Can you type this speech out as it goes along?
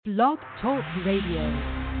Blog Talk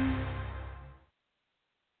Radio.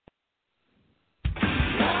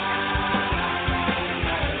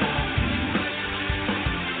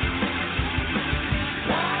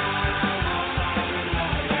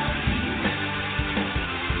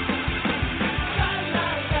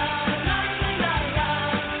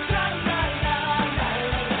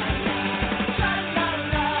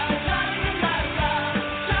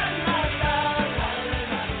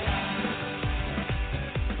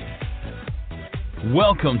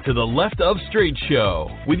 Welcome to the Left of Str8 Show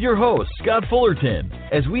with your host, Scott Fullerton,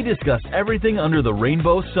 as we discuss everything under the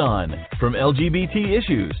rainbow sun, from LGBT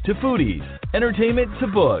issues to foodies, entertainment to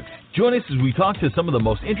books. Join us as we talk to some of the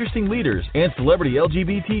most interesting leaders and celebrity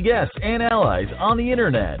LGBT guests and allies on the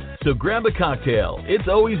internet. So grab a cocktail, it's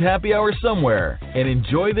always happy hour somewhere, and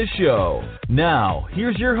enjoy the show. Now,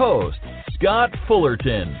 here's your host, Scott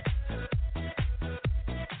Fullerton.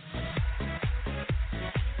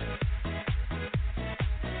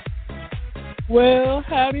 Well,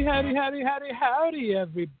 howdy, everybody.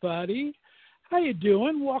 How you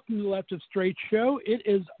doing? Welcome to the Left of Str8 Show. It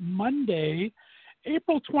is Monday,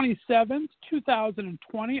 April 27th,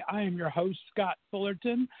 2020. I am your host, Scott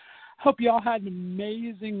Fullerton. Hope you all had an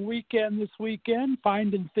amazing weekend this weekend,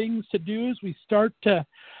 finding things to do as we start to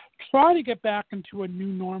try to get back into a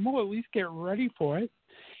new normal, at least get ready for it.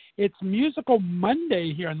 It's Musical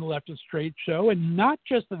Monday here on the Left of Str8 Show, and not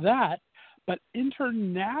just that, but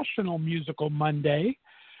International Musical Monday.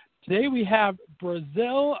 Today we have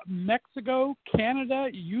Brazil, Mexico, Canada,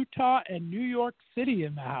 Utah, and New York City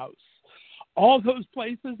in the house. All those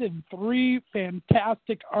places in three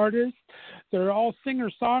fantastic artists. They're all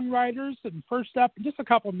singer-songwriters. And first up, in just a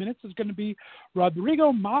couple of minutes, is going to be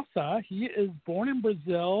Rodrigo Massa. He is born in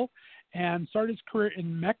Brazil and started his career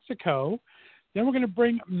in Mexico. Then we're going to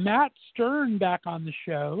bring Matt Stern back on the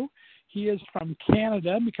show. He is from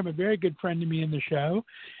Canada and become a very good friend to me in the show.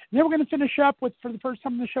 And then we're going to finish up with, for the first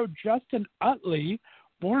time on the show, Justin Utley,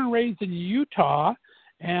 born and raised in Utah,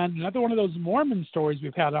 and another one of those Mormon stories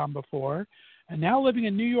we've had on before, and now living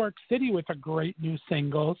in New York City with a great new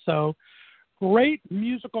single. So great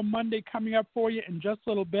Musical Monday coming up for you in just a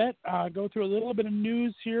little bit. Go through a little bit of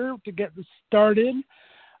news here to get this started.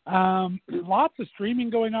 Lots of streaming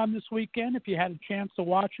going on this weekend. If you had a chance to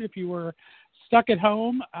watch it, if you were stuck at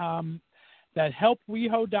home, that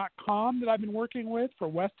helpweho.com that I've been working with for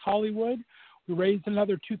West Hollywood. We raised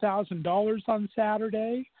another $2,000 on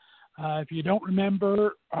Saturday. If you don't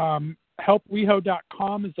remember,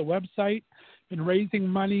 helpweho.com is the website. Been raising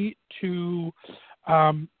money to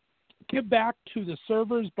give back to the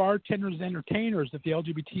servers, bartenders, entertainers at the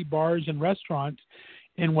LGBT bars and restaurants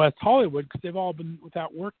in West Hollywood, because they've all been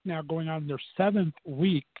without work now going on their 7th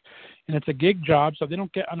week, and it's a gig job, so they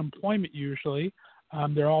don't get unemployment usually.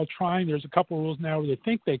 They're all trying. There's a couple rules now where they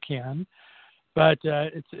think they can, but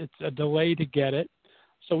it's a delay to get it.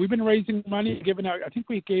 So we've been raising money, giving out. I think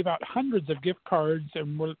we gave out hundreds of gift cards,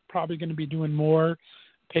 and we're probably going to be doing more,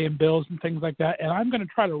 paying bills and things like that. And I'm going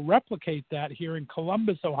to try to replicate that here in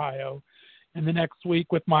Columbus, Ohio, in the next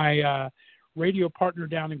week with my radio partner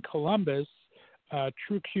down in Columbus,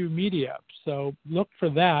 True Q Media. So look for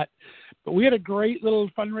that. But we had a great little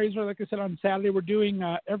fundraiser, like I said, on Saturday. We're doing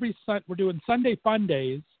we're doing Sunday Fun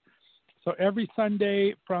Days. So every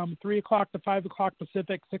Sunday from 3 o'clock to 5 o'clock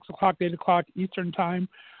Pacific, 6 o'clock to 8 o'clock Eastern Time,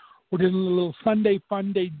 we're doing a little Sunday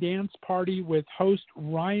Fun Day dance party with host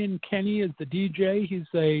Ryan Kenny as the DJ. He's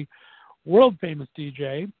a world famous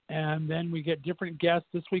DJ. And then we get different guests.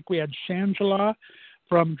 This week we had Shangela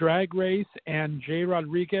from Drag Race and Jay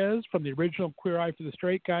Rodriguez from the original Queer Eye for the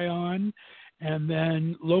Straight Guy on, and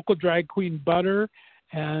then local drag queen Butter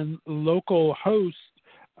and local host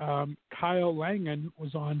Kyle Langan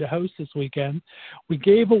was on to host this weekend. We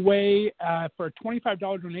gave away, for a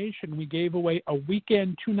 $25 donation, we gave away a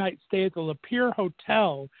weekend 2-night stay at the Lapeer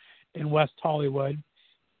Hotel in West Hollywood.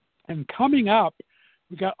 And coming up,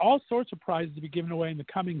 we got all sorts of prizes to be given away in the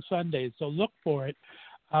coming Sundays, so look for it.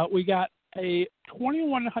 We got a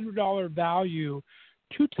 $2,100 value,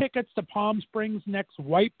 2 tickets to Palm Springs Next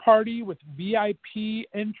White Party with VIP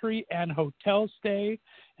entry and hotel stay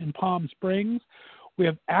in Palm Springs. We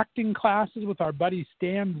have acting classes with our buddy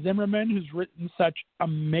Stan Zimmerman, who's written such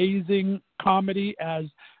amazing comedy as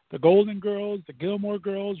The Golden Girls, The Gilmore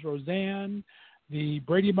Girls, Roseanne, the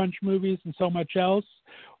Brady Bunch movies, and so much else.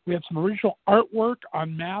 We have some original artwork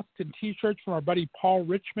on masks and T-shirts from our buddy Paul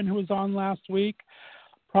Richmond, who was on last week.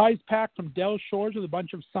 Prize pack from Del Shores with a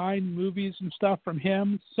bunch of signed movies and stuff from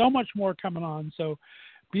him. So much more coming on, so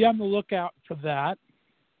be on the lookout for that.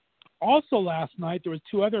 Also last night, there was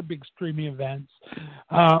 2 other big streaming events.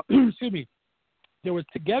 Excuse me. There was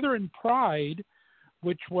Together in Pride,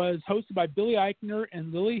 which was hosted by Billy Eichner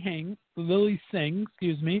and Lily Singh.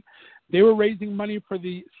 They were raising money for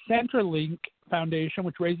the Centerlink Foundation,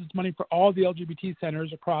 which raises money for all the LGBT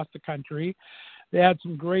centers across the country. They had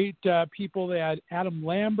some great people. They had Adam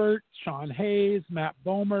Lambert, Sean Hayes, Matt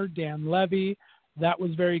Bomer, Dan Levy. That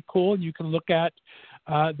was very cool, and you can look at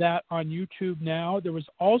that on YouTube now. There was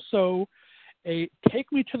also a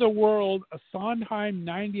Take Me to the World, a Sondheim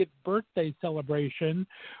 90th birthday celebration,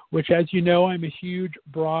 which, as you know, I'm a huge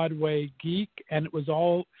Broadway geek, and it was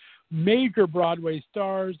all major Broadway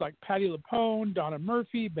stars like Patti LuPone, Donna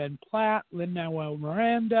Murphy, Ben Platt, Lin-Manuel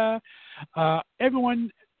Miranda,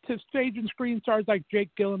 everyone to stage and screen stars like Jake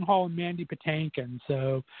Gyllenhaal and Mandy Patinkin.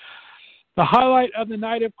 So the highlight of the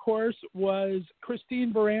night, of course, was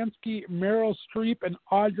Christine Baranski, Meryl Streep, and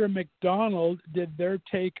Audra McDonald did their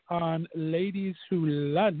take on Ladies Who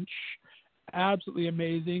Lunch. Absolutely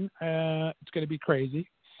amazing. It's going to be crazy.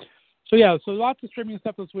 So lots of streaming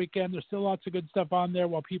stuff this weekend. There's still lots of good stuff on there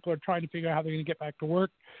while people are trying to figure out how they're going to get back to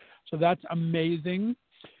work. So that's amazing.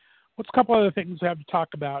 What's a couple other things we have to talk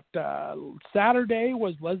about? Saturday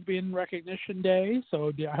was Lesbian Recognition Day,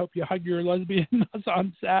 so I hope you hug your lesbians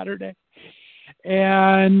on Saturday.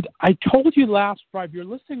 And I told you last Friday, if you're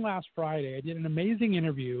listening last Friday, I did an amazing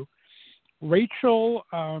interview. Rachel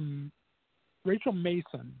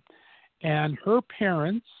Mason and her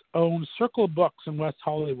parents own Circle Books in West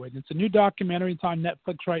Hollywood. It's a new documentary. It's on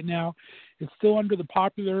Netflix right now. It's still under the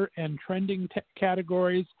popular and trending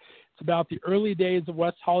categories. It's about the early days of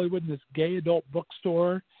West Hollywood and this gay adult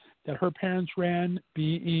bookstore that her parents ran,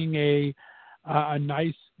 being a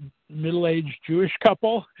nice middle-aged Jewish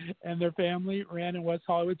couple and their family ran in West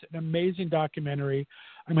Hollywood. It's an amazing documentary.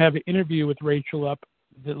 I'm going to have an interview with Rachel up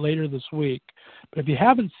later this week. But if you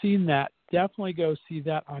haven't seen that, definitely go see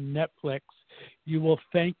that on Netflix. You will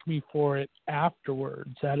thank me for it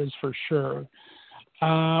afterwards. That is for sure.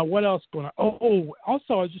 What else going on?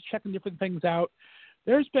 Also, I was just checking different things out.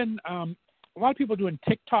 There's been a lot of people doing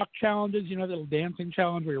TikTok challenges, the little dancing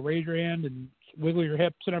challenge where you raise your hand and wiggle your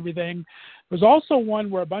hips and everything. There's also one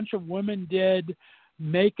where a bunch of women did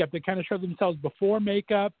makeup. They kind of showed themselves before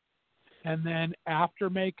makeup and then after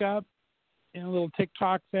makeup in a little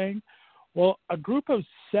TikTok thing. Well, a group of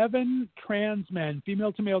 7 trans men,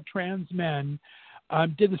 female to male trans men,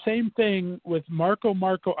 did the same thing with Marco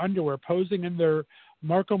underwear, posing in their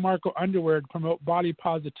Marco underwear to promote body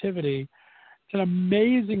positivity. It's an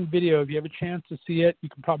amazing video. If you have a chance to see it, you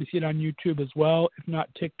can probably see it on YouTube as well, if not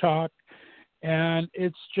TikTok. And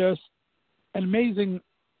it's just an amazing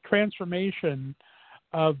transformation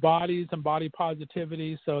of bodies and body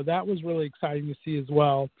positivity. So that was really exciting to see as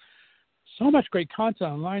well. So much great content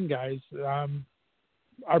online, guys.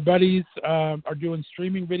 Our buddies are doing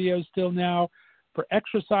streaming videos still now. For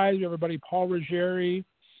exercise, we have our buddy Paul Ruggieri,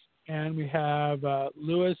 and we have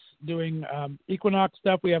Lewis doing Equinox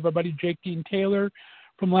stuff. We have our buddy Jake Dean Taylor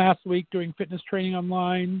from last week doing fitness training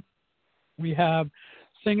online. We have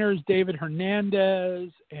singers David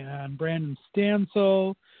Hernandez and Brandon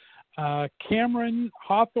Stansel. Cameron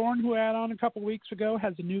Hawthorne, who I had on a couple weeks ago,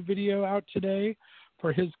 has a new video out today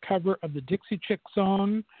for his cover of the Dixie Chick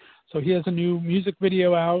song. So he has a new music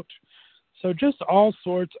video out. So just all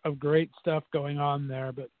sorts of great stuff going on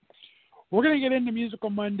there. But we're going to get into Musical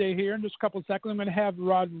Monday here in just a couple of seconds. I'm going to have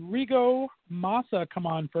Rodrigo Massa come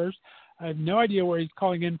on first. I have no idea where he's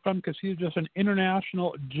calling in from because he's just an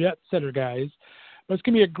international jet setter, guys. But it's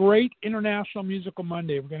going to be a great International Musical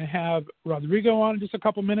Monday. We're going to have Rodrigo on in just a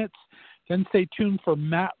couple minutes. Then stay tuned for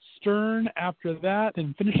Matt Stern after that.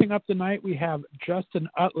 And finishing up the night, we have Justin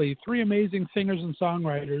Utley, 3 amazing singers and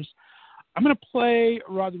songwriters. I'm going to play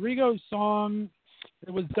Rodrigo's song.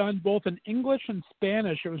 It was done both in English and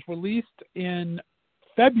Spanish. It was released in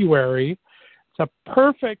February. It's a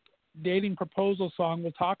perfect dating proposal song.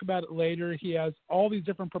 We'll talk about it later. He has all these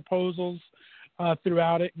different proposals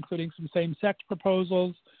throughout it, including some same-sex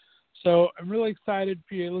proposals. So I'm really excited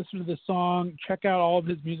for you to listen to this song. Check out all of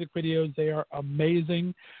his music videos. They are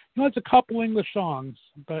amazing. It's a couple English songs,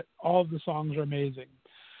 but all of the songs are amazing.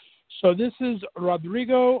 So this is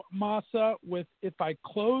Rodrigo Massa with If I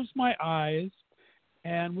Close My Eyes,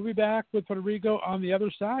 and we'll be back with Rodrigo on the other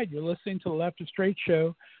side. You're listening to the Left of Str8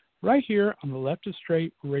 show right here on the Left of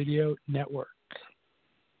Str8 Radio Network.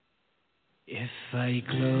 If I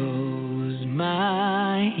close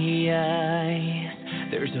my eyes,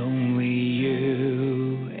 there's only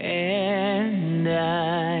you and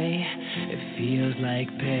I. It feels like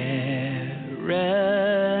paradise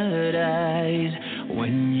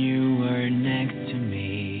when you are next to me.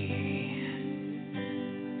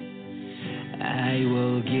 I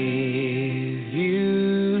will give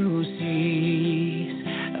you seas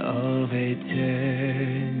of eternity.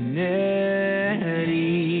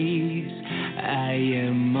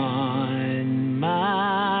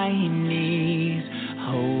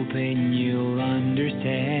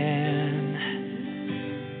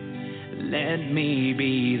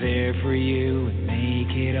 there for you and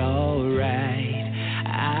make it alright.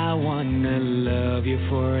 I wanna love you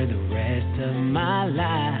for the rest of my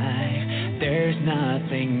life. There's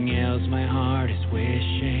nothing else my heart is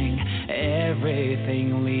wishing.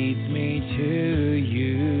 Everything leads me to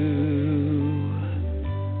you.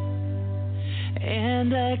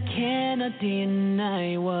 And I cannot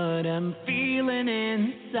deny what I'm feeling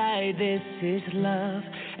inside. This is love,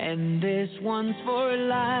 and this one's for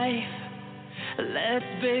life. Let's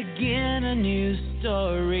begin a new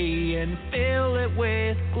story and fill it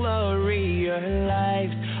with glory. Our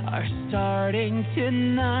lives are starting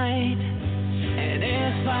tonight. And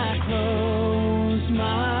if I close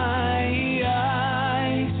my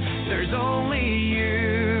eyes, there's only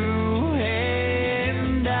you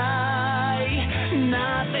and I.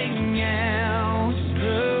 Nothing else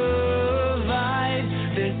provides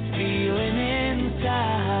this feeling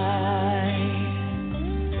inside.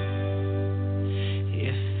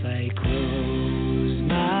 If I close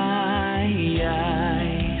my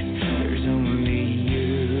eyes, there's only you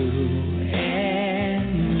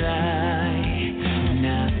and I.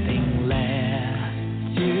 Nothing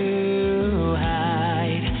left to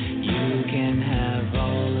hide. You can have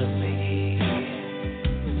all of me.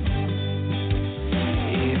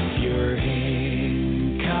 If you're incomplete,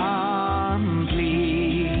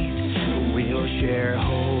 we'll share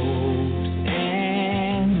hopes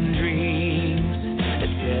and dreams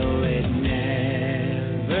till it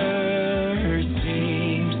never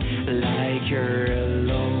seems like you're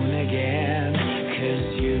alone again. 'Cause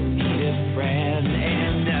you need a friend,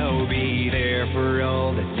 and I'll be there for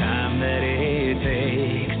all the time that it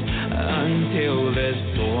takes until the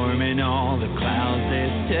storm and all the clouds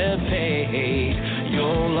dissipate.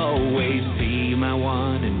 You'll always be my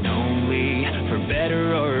one and only, for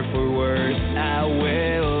better or for worse, I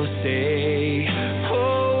will stay.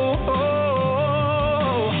 Oh, oh,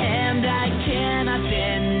 oh. And I cannot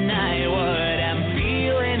deny what I'm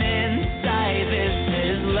feeling inside. This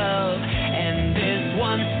is love, and this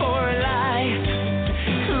one's for life.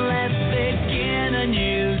 Let's begin a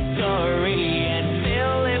new story and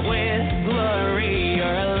fill it with glory.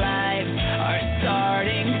 Our lives are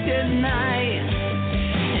starting tonight.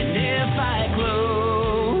 And if I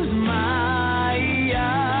close my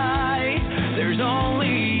eyes, there's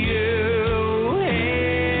only you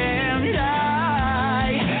and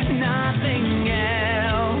I. Nothing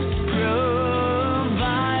else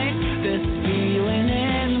provides this feeling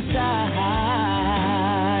inside.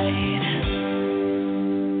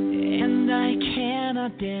 And I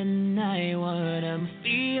cannot deny what I'm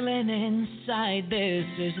feeling inside. This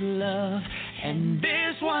is love, and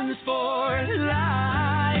this one's for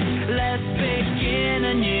life. Let's begin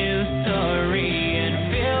a new story and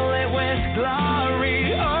fill it with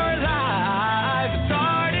glory. Our lives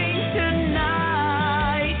starting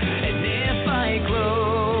tonight. And if I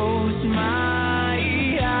close my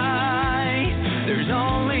eyes, there's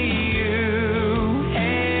only you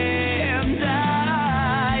and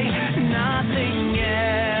I. Nothing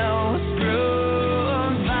else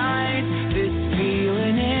provides this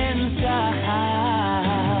feeling inside.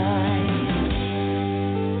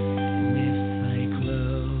 And if I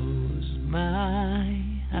close my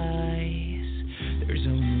eyes, there's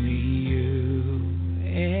only you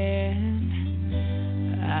and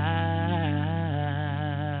I.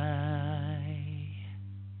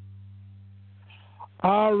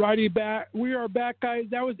 Alrighty, back. We are back, guys.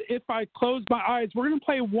 That was If I Close My Eyes. We're going to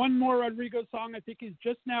play one more Rodrigo song. I think he's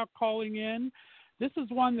just now calling in. This is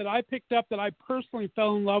one that I picked up that I personally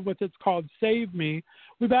fell in love with. It's called Save Me.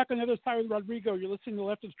 We're back on the other side with Rodrigo. You're listening to the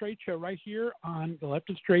Left of Str8 show right here on the Left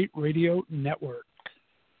of Str8 Radio Network.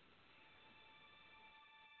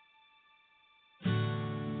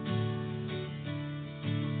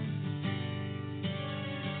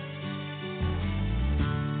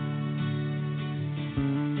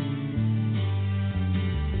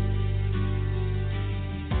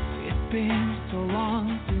 It's been so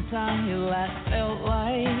long since I last felt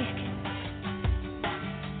like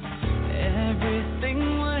everything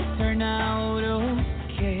would turn out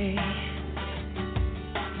okay.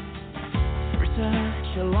 For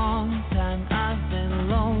such a long time I've been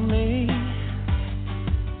lonely,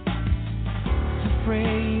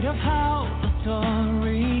 afraid of how the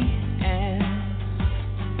story ends.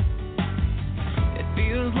 It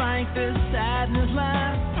feels like this sadness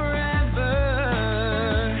lasts forever,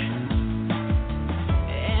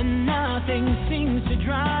 and nothing seems to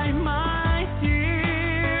dry my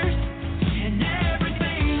tears. And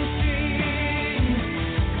everything seems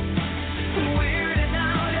weird and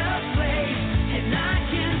out of place, and I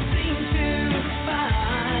can't seem to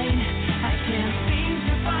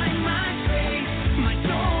find my trace. My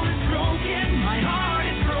soul is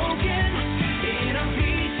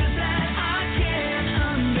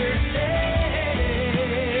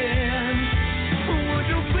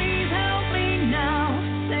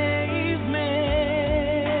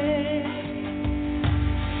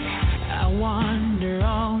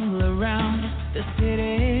the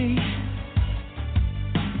city.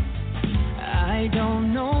 I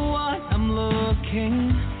don't know what I'm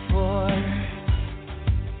looking for.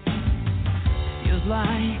 Feels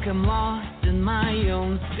like I'm lost in my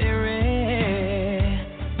own spirit.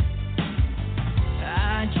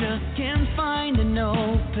 I just can't find an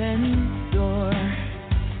open door.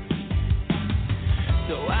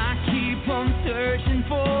 So I keep on searching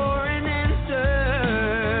for an answer,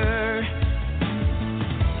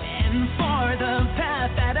 and for the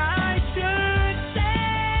path that I should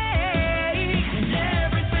take. And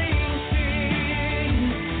everything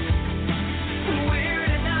seems weird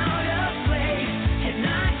and out of place, and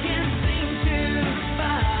I can't seem to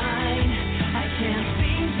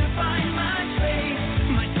find my trace.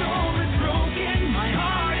 My soul is broken, my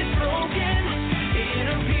heart is broken,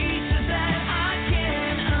 inner pieces that I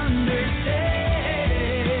can't understand.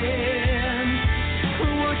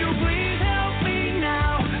 Would you please help me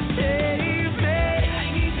now? Save me. I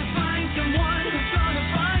need to find someone who's gonna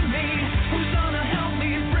find me, who's gonna help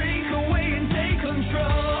me break away and take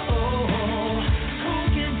control, who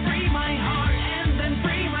can free my heart and then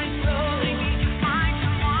free my soul. I need to find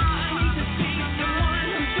someone. I need to see someone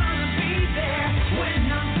who's gonna be there when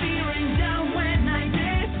I'm feeling down, when I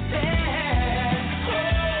despair.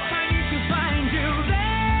 Oh, I need to find you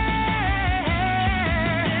there.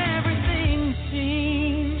 Everything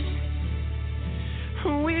seems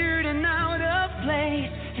weird and out of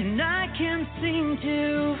place, and I can't seem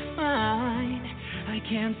to find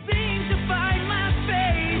my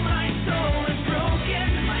space. My soul is broken,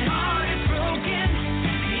 my heart is broken,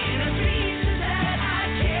 inner pieces that I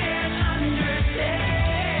can't understand.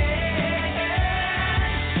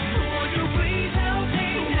 Would you please help me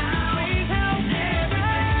now? Please help me.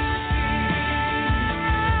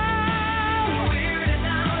 Weird and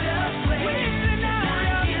out of place, and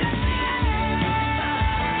I can't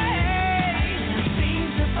seem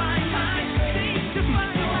to find my space. My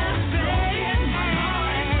soul is broken, my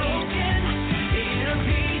heart is broken, inner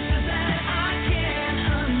pieces that I can't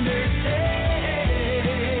understand.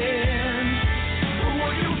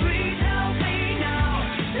 Would you please help me now?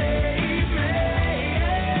 Save me.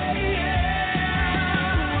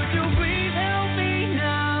 Would you please help me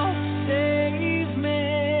now? Save me.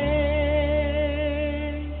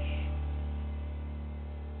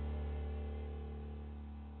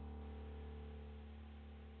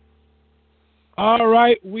 All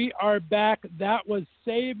right, we are back. That was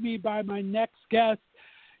Save Me by my next guest.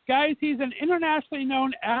 Guys, he's an internationally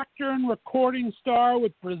known actor and recording star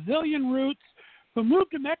with Brazilian roots who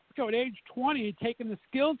moved to Mexico at age 20, taking the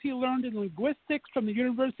skills he learned in linguistics from the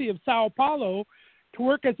University of Sao Paulo to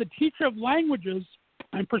work as a teacher of languages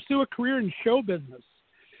and pursue a career in show business.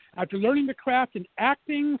 After learning the craft in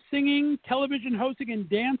acting, singing, television hosting, and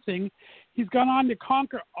dancing, he's gone on to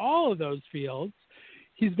conquer all of those fields.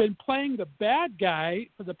 He's been playing the bad guy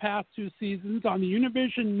for the past 2 seasons on the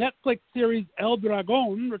Univision Netflix series El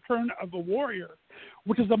Dragón, Return of a Warrior,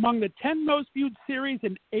 which is among the 10 most viewed series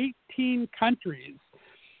in 18 countries.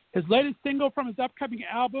 His latest single from his upcoming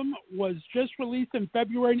album was just released in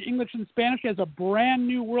February in English and Spanish. He has a brand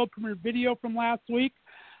new world premiere video from last week.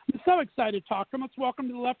 I'm so excited to talk to him. Let's welcome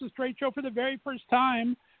to the Left of Str8 show for the very first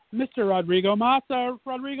time, Mr. Rodrigo Massa.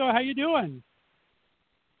 Rodrigo, how you doing?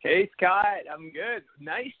 Hey, Scott. I'm good.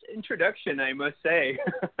 Nice introduction, I must say.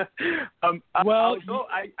 Well,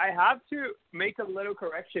 I have to make a little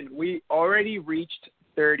correction. We already reached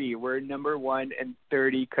 30. We're number 1 in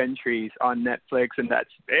 30 countries on Netflix, and that's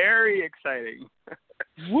very exciting.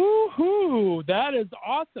 Woohoo! That is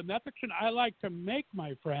awesome. That's a connection I like to make,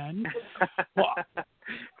 my friend. Well,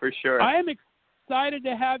 for sure. I am excited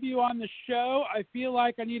to have you on the show. I feel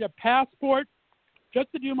like I need a passport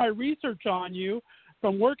just to do my research on you.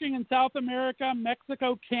 From working in South America,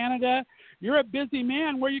 Mexico, Canada, you're a busy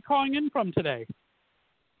man. Where are you calling in from today?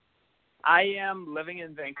 I am living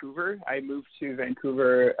in Vancouver. I moved to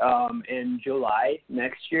Vancouver in July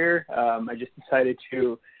next year. I just decided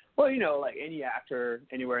to, well, you know, like any actor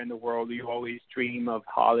anywhere in the world, you always dream of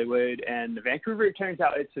Hollywood. And Vancouver, it turns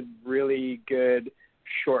out it's a really good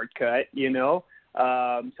shortcut, you know.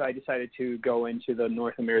 So I decided to go into the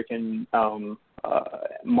North American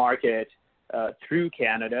market through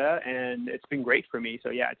Canada, and it's been great for me. So,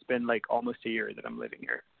 yeah, it's been like almost a year that I'm living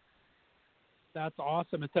here. That's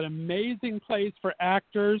awesome. It's an amazing place for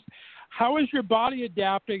actors. How is your body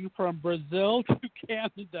adapting from Brazil to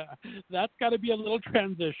Canada? That's got to be a little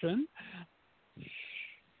transition.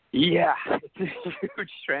 Yeah, it's a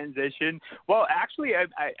huge transition. Well, actually,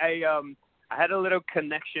 I had a little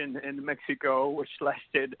connection in Mexico, which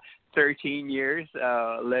lasted 13 years,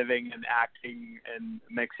 living and acting in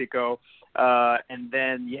Mexico. And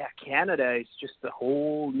then, Canada is just a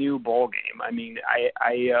whole new ball game. I mean, I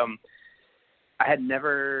had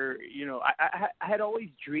never, I had always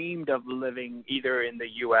dreamed of living either in the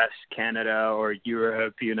U.S., Canada, or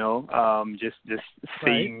Europe, just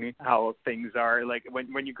seeing how things are. Like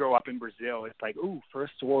when you grow up in Brazil, it's like, ooh,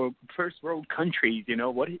 first world countries,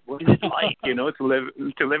 what is it like,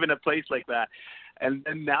 to live in a place like that. And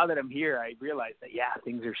now that I'm here, I realize that,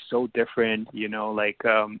 things are so different,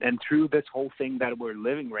 and through this whole thing that we're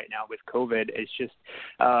living right now with COVID, it's just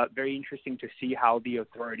very interesting to see how the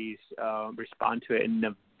authorities respond to it in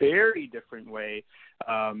a very different way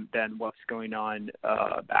than what's going on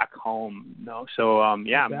back home. So, I'm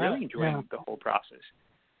really enjoying the whole process.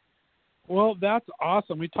 Well, that's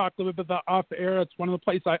awesome. We talked a little bit about off air. It's one of the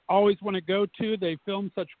places I always want to go to. They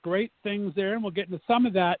film such great things there, and we'll get into some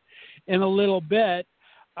of that in a little bit.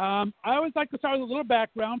 I always like to start with a little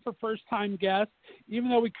background for first-time guests, even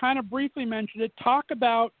though we kind of briefly mentioned it. Talk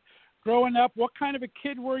about growing up. What kind of a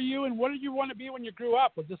kid were you, and what did you want to be when you grew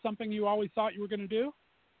up? Was this something you always thought you were going to do?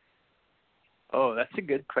 Oh, that's a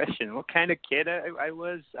good question. What kind of kid I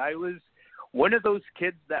was? I was one of those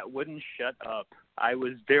kids that wouldn't shut up. I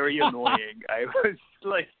was very annoying. I was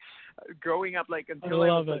like growing up, like until I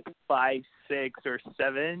was like 5, 6, or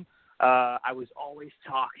 7. I was always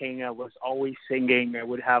talking. I was always singing. I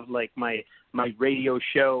would have like my radio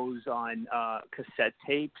shows on cassette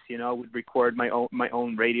tapes. I would record my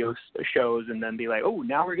own radio shows and then be like, oh,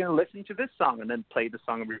 now we're gonna listen to this song, and then play the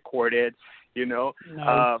song and record it.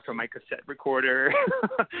 Nice. From my cassette recorder.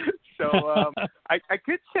 So I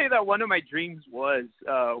could say that one of my dreams was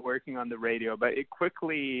working on the radio, but it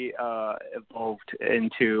quickly evolved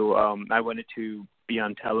into I wanted to be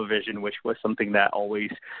on television, which was something that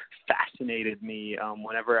always fascinated me.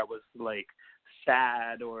 Whenever I was like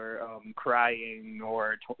sad or crying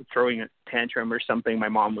or throwing a tantrum or something, my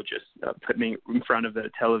mom would just put me in front of the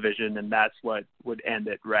television, and that's what would end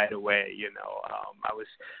it right away. I was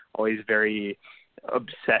always very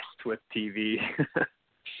obsessed with TV.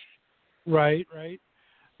 Right.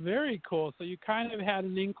 Very cool. So you kind of had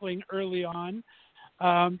an inkling early on.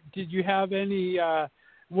 Did you have any,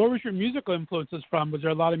 where was your musical influences from? Was there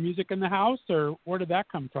a lot of music in the house, or where did that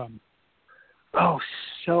come from? Oh,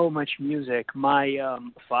 so much music. My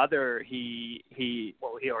father, he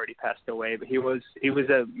already passed away, but he was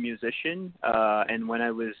a musician. And when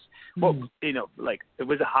I was, like it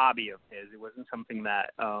was a hobby of his. It wasn't something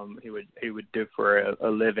that he would do for a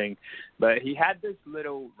living. But he had this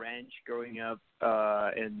little ranch growing up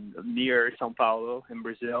near São Paulo in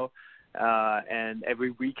Brazil. And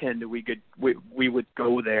every weekend we would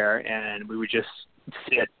go there, and we would just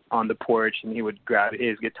sit on the porch, and he would grab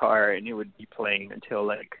his guitar and he would be playing until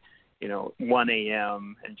 1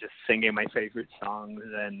 a.m. and just singing my favorite songs,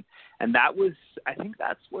 and that was, I think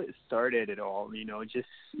that's what started it all, just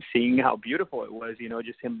seeing how beautiful it was,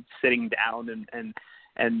 just him sitting down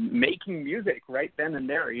and making music right then and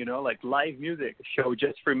there, like live music show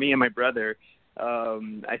just for me and my brother.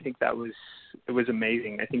 I think it was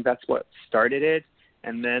amazing. I think that's what started it.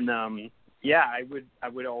 And then I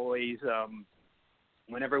would always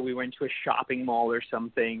whenever we went to a shopping mall or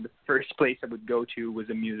something, the first place I would go to was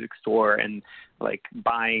a music store and like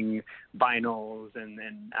buying vinyls, and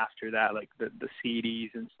after that, like the CDs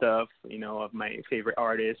and stuff, of my favorite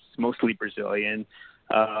artists, mostly Brazilian.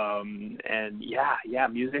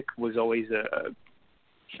 Music was always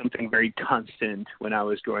something very constant when I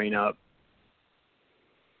was growing up.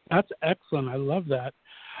 That's excellent. I love that.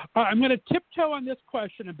 I'm going to tiptoe on this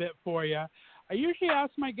question a bit for you. I usually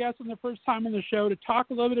ask my guests on their first time on the show to talk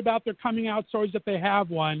a little bit about their coming out stories if they have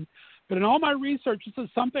one. But in all my research, this is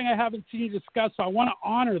something I haven't seen you discuss, so I want to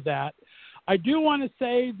honor that. I do want to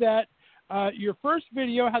say that your first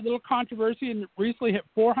video had a little controversy and recently hit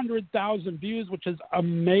 400,000 views, which is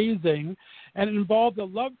amazing. And it involved a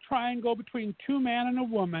love triangle between two men and a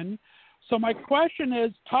woman. So my question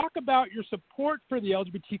is, talk about your support for the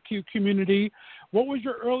LGBTQ community. What was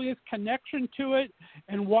your earliest connection to it,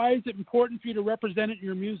 and why is it important for you to represent it in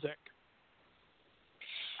your music?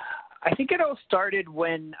 I think it all started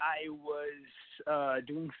when I was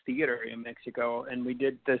doing theater in Mexico, and we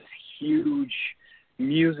did this huge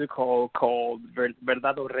musical called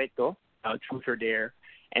Verdad o Reto, Truth or Dare,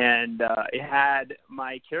 and it had,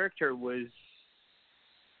 my character was,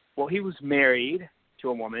 he was married to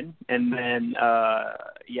a woman, and then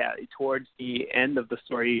towards the end of the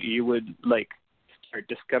story you would like start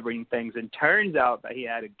discovering things, and turns out that he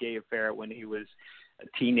had a gay affair when he was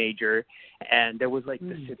teenager, and there was like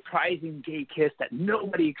this surprising gay kiss that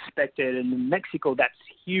nobody expected. And in Mexico, that's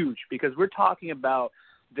huge because we're talking about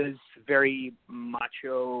this very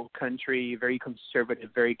macho country, very conservative,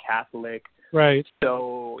 very Catholic. Right.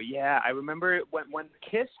 So yeah, I remember when the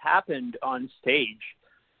kiss happened on stage,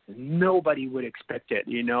 nobody would expect it.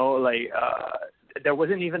 You know, like there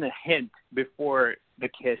wasn't even a hint before the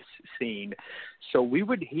kiss scene, so we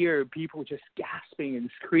would hear people just gasping and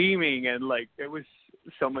screaming, and like it was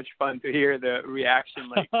so much fun to hear the reaction,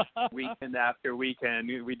 like weekend after weekend.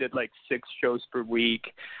 We did like 6 shows per week.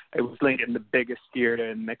 It was like in the biggest theater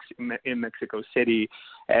in Mexico City,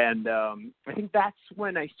 and I think that's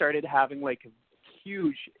when I started having like a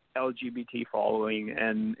huge LGBT following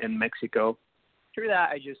in Mexico. Through that,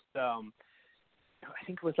 I just I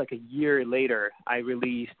think it was like a year later, I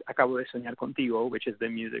released Acabo de Soñar Contigo, which is the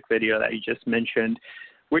music video that you just mentioned,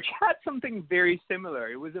 which had something very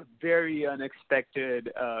similar. It was a very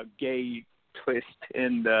unexpected gay twist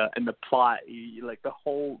in the plot. Like the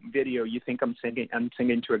whole video, you think I'm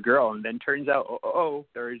singing to a girl, and then turns out, oh,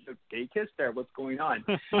 there is a gay kiss there. What's going on?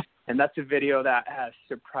 And that's a video that has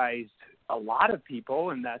surprised a lot of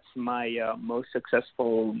people, and that's my most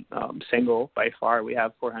successful single by far. We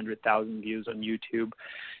have 400,000 views on YouTube,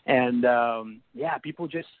 and yeah, people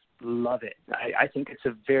just love it. I think it's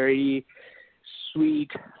a very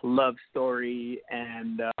sweet love story,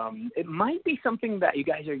 and it might be something that you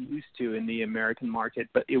guys are used to in the American market,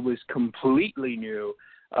 but it was completely new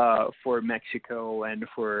for Mexico and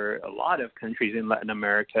for a lot of countries in Latin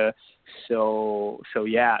America. So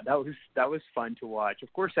yeah, that was fun to watch.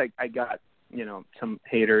 Of course, I got, you know, some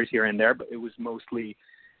haters here and there, but it was mostly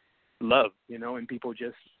love, you know, and people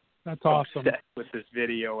just that's awesome obsessed with this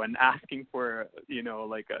video and asking for, you know,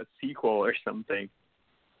 like a sequel or something.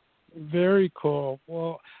 Very cool.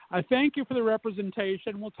 Well, I thank you for the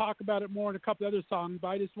representation. We'll talk about it more in a couple other songs, but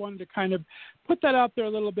I just wanted to kind of put that out there a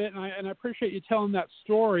little bit, and I appreciate you telling that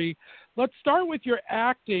story. Let's start with your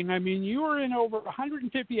acting. I mean, you were in over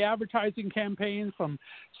 150 advertising campaigns from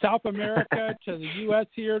South America to the U.S.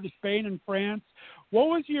 here to Spain and France. What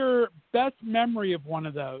was your best memory of one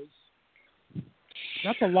of those?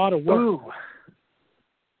 That's a lot of work. Ooh.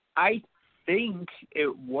 I think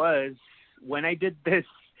it was when I did this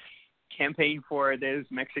campaign for this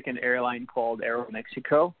Mexican airline called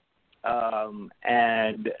Aeromexico,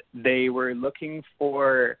 and they were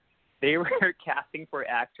casting for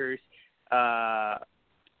actors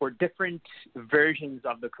for different versions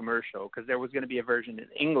of the commercial, because there was going to be a version in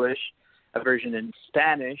English, a version in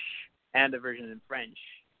Spanish, and a version in French,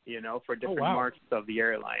 you know, for different markets of the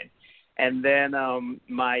airline. And then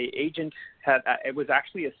my agent it was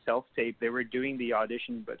actually a self-tape. They were doing the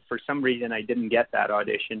audition, but for some reason I didn't get that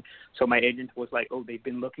audition. So my agent was like, oh, they've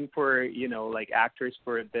been looking for, you know, like actors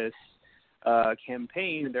for this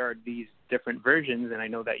campaign. There are these different versions, and I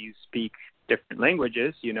know that you speak different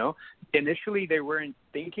languages, you know. Initially, they weren't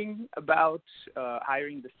thinking about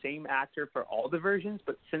hiring the same actor for all the versions,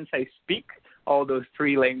 but since I speak all those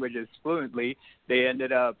 3 languages fluently, they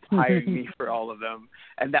ended up hiring me for all of them,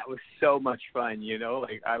 and that was so much fun, you know.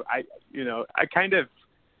 Like I kind of,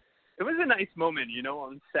 it was a nice moment, you know,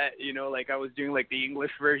 on set, you know, like I was doing like the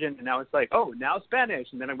English version, and now it's like, oh, now Spanish,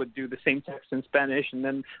 and then I would do the same text in Spanish, and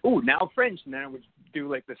then, oh, now French, and then I would do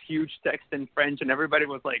like this huge text in French, and everybody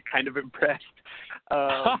was like kind of impressed.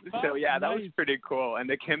 So yeah, that was pretty cool, and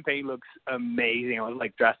the campaign looks amazing. I was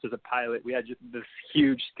like dressed as a pilot. We had just this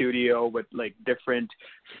huge studio with like different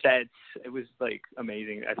sets. It was like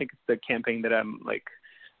amazing. I think it's the campaign that I'm like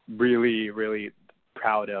really, really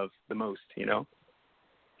proud of the most, you know.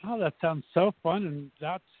 Oh, that sounds so fun, and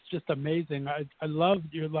that's just amazing. I love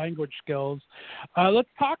your language skills. Let's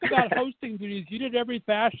talk about hosting duties. You did every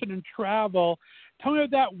fashion and travel. Tell me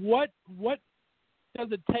about what does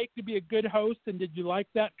it take to be a good host, and did you like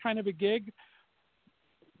that kind of a gig?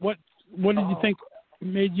 What did you think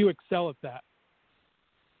made you excel at that?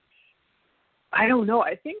 I don't know.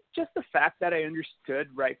 I think just the fact that I understood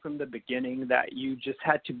right from the beginning that you just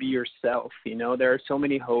had to be yourself. You know, there are so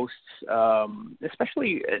many hosts,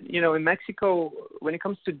 especially, you know, in Mexico, when it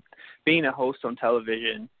comes to being a host on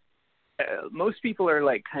television, most people are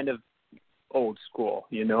like kind of old school,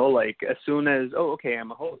 you know, like as soon as, oh, okay,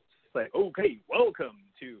 I'm a host. It's like, okay, welcome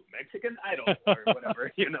to Mexican Idol or whatever,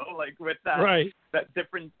 you know, like with that, that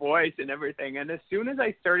different voice and everything. And as soon as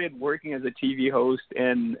I started working as a TV host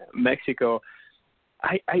in Mexico,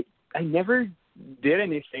 I never did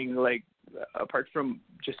anything like apart from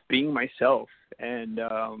just being myself. And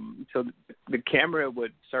so the camera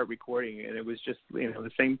would start recording, and it was just, you know, the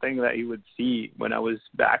same thing that you would see when I was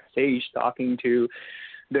backstage talking to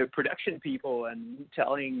the production people and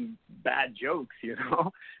telling bad jokes,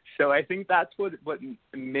 So I think that's what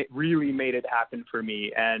really made it happen for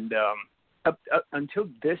me. And up until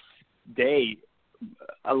this day,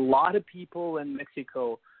 a lot of people in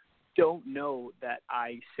Mexico don't know that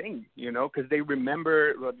I sing, because they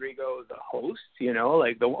remember Rodrigo, the host,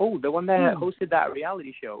 like the one that hosted that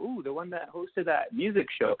reality show, the one that hosted that music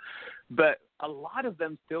show. But a lot of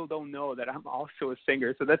them still don't know that I'm also a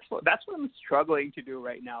singer. So that's what I'm struggling to do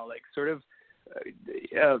right now, like sort of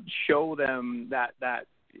show them that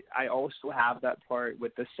I also have that part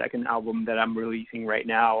with the second album that I'm releasing right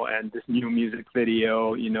now and this new music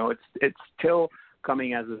video. It's still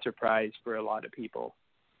coming as a surprise for a lot of people.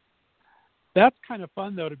 That's kind of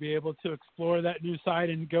fun, though, to be able to explore that new side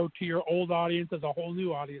and go to your old audience as a whole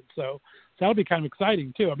new audience. So that'll be kind of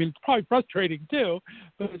exciting, too. I mean, it's probably frustrating, too,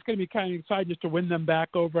 but it's going to be kind of exciting just to win them back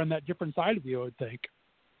over on that different side of you, I would think.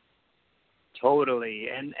 Totally.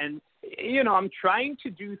 And I'm trying to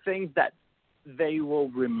do things that they will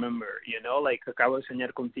remember, like Acabo de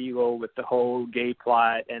Soñar Contigo with the whole gay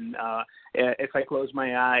plot, and If I Close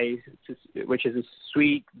My Eyes, which is a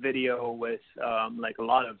sweet video with like a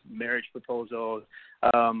lot of marriage proposals.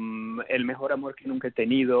 El Mejor Amor Que Nunca He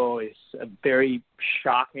Tenido is a very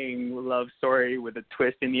shocking love story with a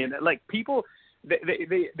twist in the end. Like people,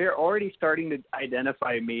 they're already starting to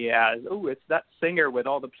identify me as, it's that singer with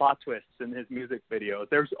all the plot twists in his music videos.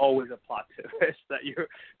 There's always a plot twist that you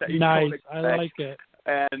nice. Don't expect. I like it.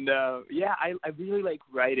 And I really like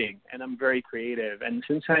writing, and I'm very creative. And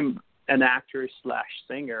since I'm an actor /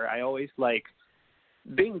 singer, I always like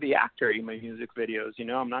being the actor in my music videos.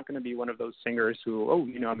 I'm not going to be one of those singers who,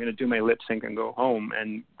 I'm going to do my lip sync and go home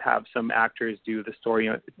and have some actors do the story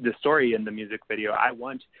in the music video. I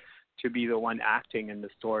want to be the one acting in the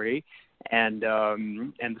story, and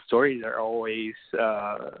the stories are always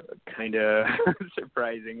kind of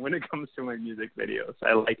surprising when it comes to my music videos.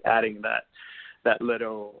 I like adding that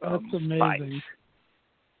little That's amazing. spice.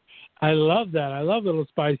 I love that. I love little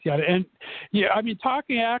spicy on it. And I mean,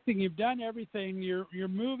 talking acting, you've done everything. Your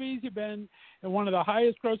movies, you've been in one of the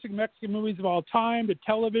highest grossing Mexican movies of all time, to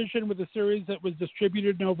television with a series that was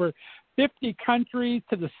distributed in over 50 countries,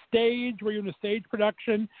 to the stage where you're in a stage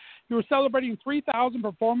production. You were celebrating 3,000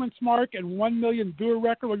 performance mark and 1 million viewer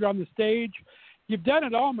record when you're on the stage. You've done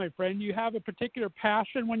it all, my friend. You have a particular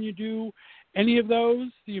passion when you do any of those?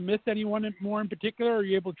 Do you miss anyone more in particular, or are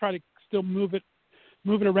you able to try to still move it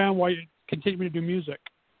around while you continue to do music?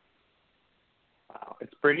 Wow,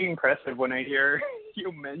 it's pretty impressive when I hear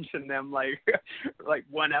you mention them like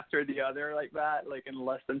one after the other like that, like in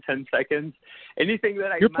less than 10 seconds. Anything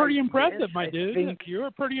that You're pretty impressive, my dude.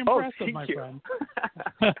 You're pretty impressive, my friend.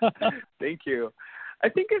 Thank you. I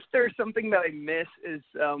think if there's something that I miss is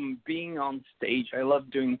being on stage. I love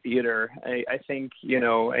doing theater. I think,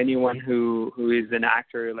 anyone who is an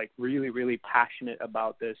actor, like really, really passionate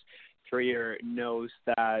about this career, knows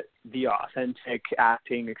that the authentic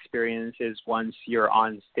acting experience is once you're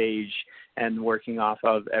on stage and working off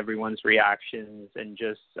of everyone's reactions and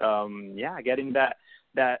just, getting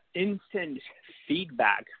that instant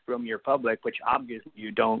feedback from your public, which obviously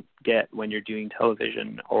you don't get when you're doing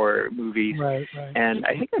television or movies. Right. And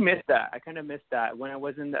I think I missed that. I kind of missed that when I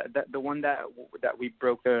was in the one that we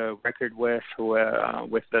broke the record with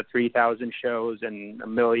the 3,000 shows and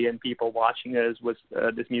 1 million people watching us was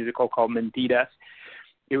this musical called Mentiras.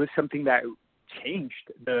 It was something that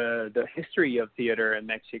changed the history of theater in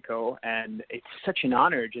Mexico, and it's such an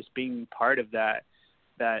honor just being part of that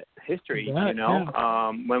history.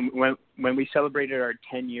 Yeah. When we celebrated our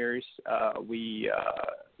 10 years, we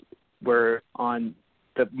were on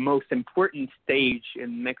the most important stage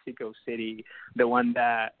in Mexico City, the one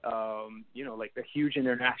that like the huge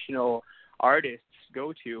international artists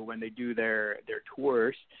go to when they do their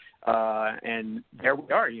tours, and there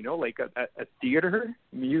we are, like a theater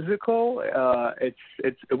musical.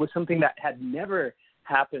 It was something that had never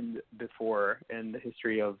happened before in the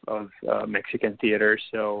history of Mexican theater.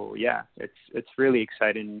 So yeah, it's really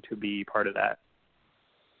exciting to be part of that.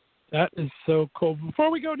 That is so cool. Before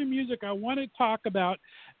we go to music, I want to talk about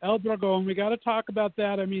El Dragon. We got to talk about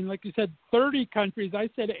that. I mean, like you said, 30 countries. I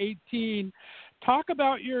said 18. Talk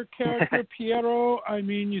about your character, Piero. I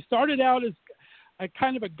mean, you started out as a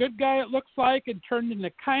kind of a good guy, it looks like, and turned into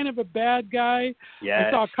kind of a bad guy. Yes.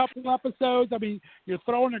 I saw a couple episodes. I mean, you're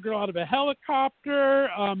throwing a girl out of a helicopter,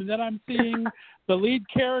 and then I'm seeing the lead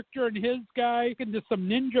character and his guy into some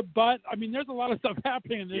ninja butt. I mean, there's a lot of stuff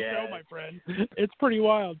happening in this show, my friend. It's pretty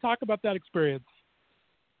wild. Talk about that experience.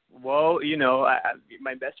 Well,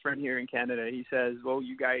 my best friend here in Canada, he says, well,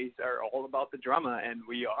 you guys are all about the drama, and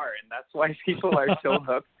we are, and that's why people are so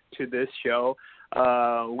hooked to this show.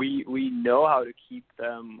 We know how to keep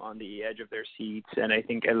them on the edge of their seats, and I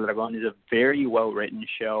think El Dragon is a very well written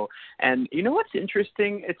show. And you know what's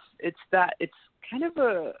interesting? It's that it's kind of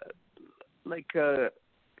a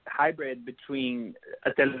hybrid between a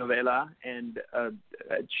telenovela and a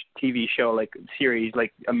TV show, like series,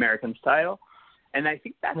 like American style. And I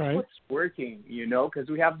think that's right. what's working, because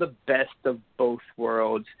we have the best of both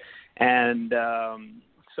worlds. And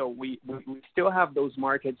so we still have those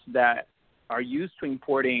markets that are used to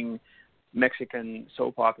importing Mexican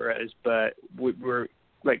soap operas, but we're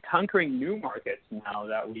like conquering new markets now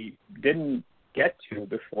that we didn't get to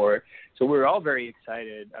before. So we're all very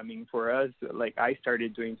excited. I mean, for us, like I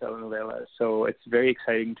started doing telenovelas, so it's very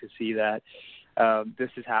exciting to see that this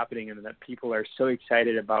is happening and that people are so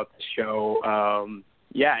excited about the show.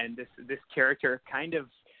 And this character kind of,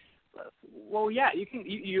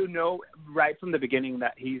 you know right from the beginning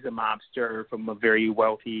that he's a mobster from a very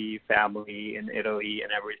wealthy family in Italy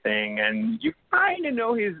and everything, and you kind of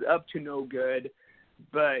know he's up to no good,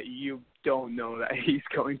 but you don't know that he's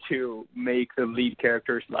going to make the lead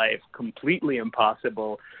character's life completely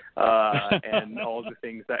impossible, and all the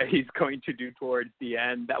things that he's going to do towards the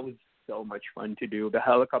end. That was so much fun to do. The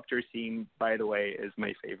helicopter scene, by the way, is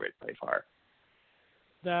my favorite by far.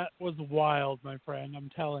 That was wild, my friend.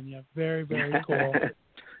 I'm telling you. Very, very cool.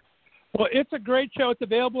 Well, it's a great show. It's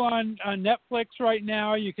available on Netflix right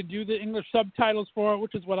now. You can do the English subtitles for it,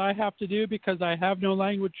 which is what I have to do because I have no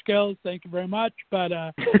language skills. Thank you very much. But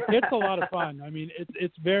it's a lot of fun. I mean,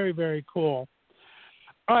 it's very, very cool.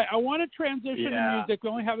 All right, I want to transition to music. We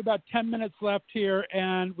only have about 10 minutes left here,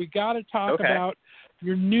 and we got to talk about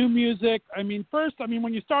your new music. I mean,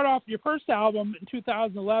 when you start off your first album in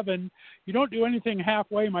 2011, you don't do anything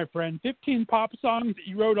halfway, my friend. 15 pop songs,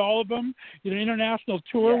 you wrote all of them. You did an international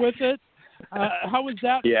tour with it. How was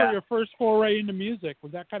that for your first foray into music?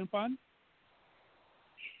 Was that kind of fun?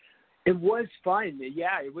 It was fun.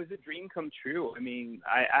 Yeah, it was a dream come true. I mean,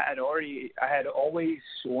 I had always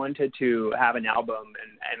wanted to have an album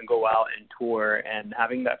and go out and tour, and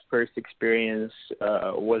having that first experience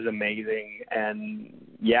was amazing. And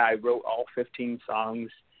yeah, I wrote all 15 songs.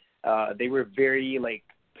 They were very like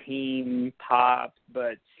teen pop,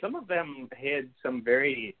 but some of them had some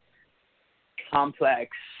very complex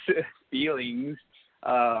feelings.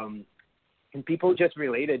 And people just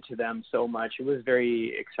related to them so much. It was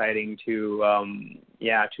very exciting to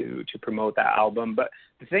promote that album. But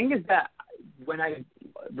the thing is that when I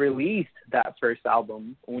released that first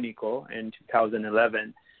album, Único, in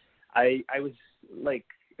 2011, I was like,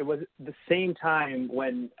 it was the same time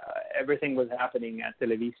when everything was happening at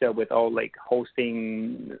Televisa with all like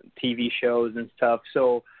hosting TV shows and stuff.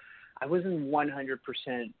 So I wasn't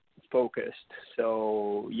 100% focused.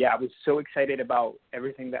 So yeah, I was so excited about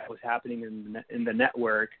everything that was happening in the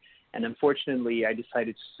network, and unfortunately I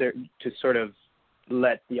decided to sort of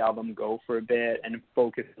let the album go for a bit and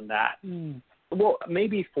focus on that. Well,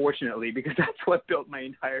 maybe fortunately, because that's what built my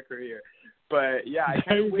entire career. But yeah, I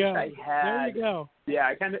kind of wish I had. There you go. Yeah,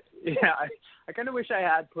 I kind of wish I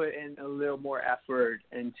had put in a little more effort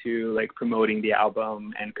into like promoting the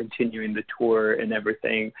album and continuing the tour and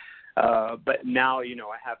everything. But now,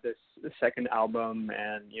 I have this second album,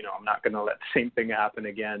 and, I'm not going to let the same thing happen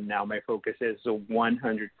again. Now my focus is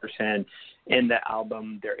 100% in the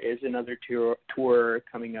album. There is another tour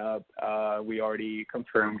coming up. We already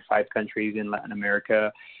confirmed 5 countries in Latin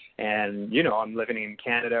America. And, I'm living in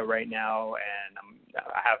Canada right now, and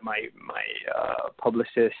I have my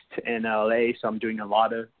publicist in LA, so I'm doing a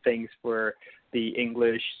lot of things for the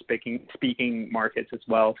English speaking markets as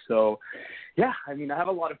well. So, yeah, I mean, I have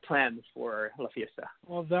a lot of plans for La Fiesta.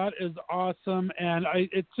 Well, that is awesome, and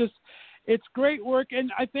it's great work,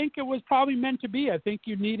 and I think it was probably meant to be. I think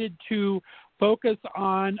you needed to focus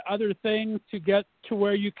on other things to get to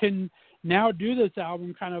where you can now do this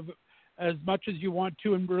album kind of as much as you want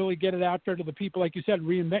to and really get it out there to the people, like you said,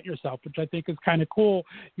 reinvent yourself, which I think is kind of cool.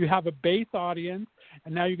 You have a base audience,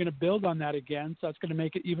 and now you're going to build on that again, so that's going to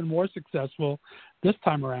make it even more successful this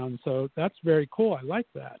time around. So that's very cool. I like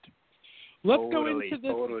that. Let's go into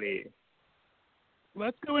this.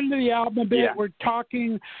 Let's go into the album a bit. Yeah. We're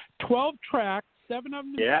talking 12 tracks, 7 of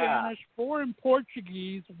them in Spanish, 4 in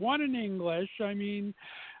Portuguese, 1 in English. I mean,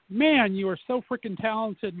 man, you are so freaking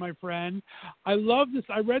talented, my friend. I love this.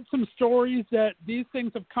 I read some stories that these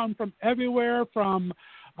things have come from everywhere, from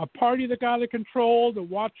a party that got out of control to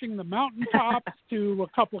watching the mountaintops to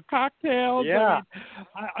a couple of cocktails. Yeah.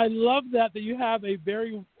 I love that you have a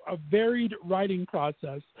varied writing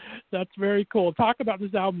process. That's very cool. Talk about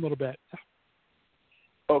this album a little bit.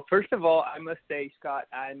 Well, first of all, I must say, Scott,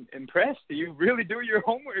 I'm impressed. You really do your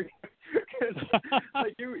homework.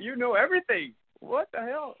 Like you know everything. what the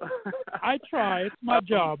hell? I try. It's my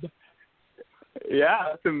job. Yeah,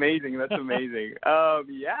 that's amazing. That's amazing.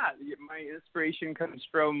 Yeah, my inspiration comes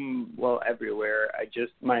from, well, everywhere. I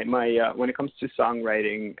just, my when it comes to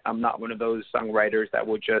songwriting, I'm not one of those songwriters that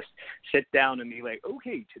will just sit down and be like,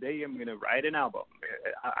 okay, today I'm going to write an album.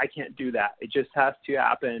 I can't do that. It just has to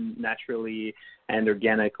happen naturally and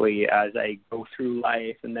organically as I go through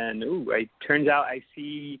life. And then, it turns out I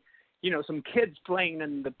see, some kids playing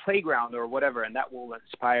in the playground or whatever, and that will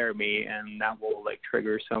inspire me, and that will like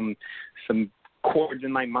trigger some chords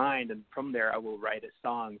in my mind, and from there I will write a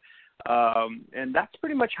song. And that's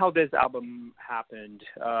pretty much how this album happened.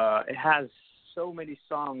 It has so many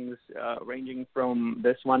songs, ranging from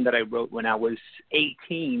this one that I wrote when I was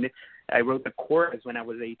 18. I wrote the chorus when I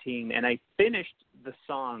was 18, and I finished the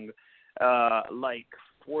song like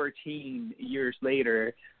 14 years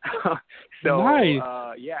later. So nice.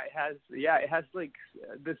 it has like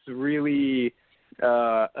this really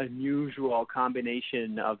unusual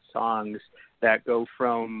combination of songs that go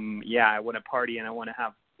from I want to party and I want to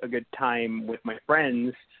have a good time with my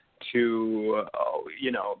friends to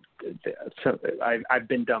so I've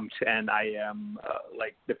been dumped and I am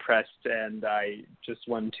like depressed and I just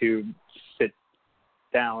want to sit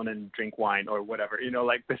down and drink wine or whatever.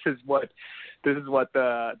 Like this is what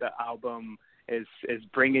the album is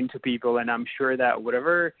bringing to people, and I'm sure that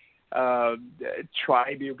whatever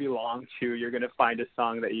tribe you belong to, you're going to find a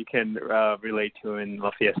song that you can relate to in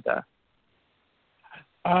La Fiesta.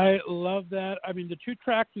 I love that. I mean, the 2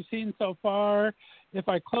 tracks we've seen so far, if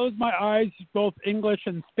I close my eyes, both English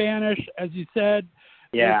and Spanish, as you said,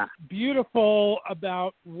 yeah, it's beautiful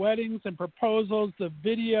about weddings and proposals. The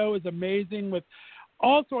video is amazing with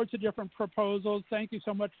all sorts of different proposals. Thank you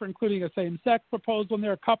so much for including a same-sex proposal in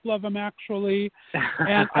there, a couple of them actually.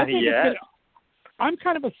 And I think I'm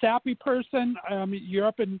kind of a sappy person. You're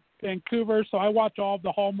up in Vancouver, so I watch all of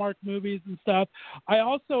the Hallmark movies and stuff. I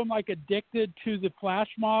also am like addicted to the flash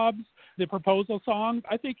mobs, the proposal songs.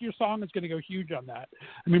 I think your song is going to go huge on that.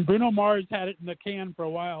 I mean, Bruno Mars had it in the can for a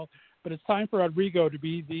while, but it's time for Rodrigo to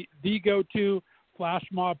be the go-to flash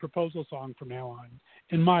mob proposal song from now on,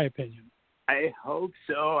 in my opinion. I hope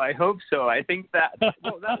so. I think that that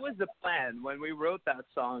was the plan when we wrote that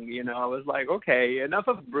song. I was like, okay, enough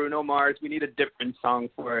of Bruno Mars. We need a different song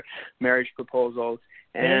for marriage proposals.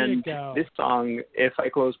 And this song, If I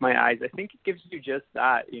Close My Eyes, I think it gives you just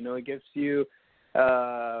that. It gives you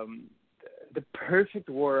the perfect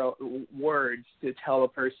words to tell a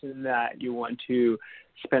person that you want to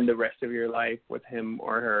spend the rest of your life with him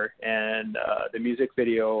or her. And the music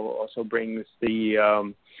video also brings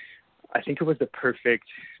I think it was the perfect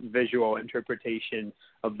visual interpretation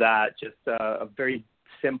of that. Just a very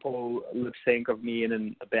simple lip sync of me in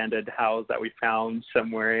an abandoned house that we found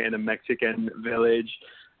somewhere in a Mexican village,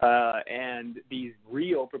 and these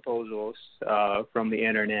real proposals from the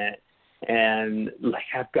internet. And like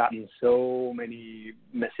I've gotten so many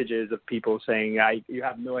messages of people saying, you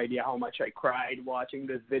have no idea how much I cried watching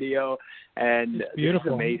this video, and it's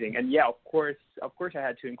amazing. And yeah, of course I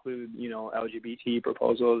had to include LGBT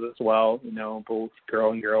proposals as well, both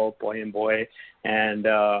girl and girl, boy and boy, and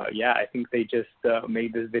I think they just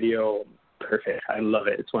made this video perfect. I love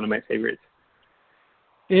it. It's one of my favorites.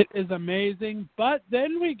 It is amazing. But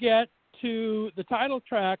then we get to the title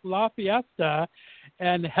track, La Fiesta,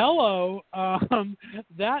 and Hello.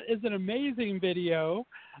 That is an amazing video.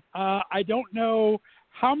 I don't know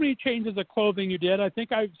how many changes of clothing you did. I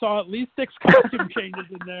think I saw at least 6 costume changes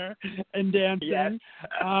in there and dancing. Yes.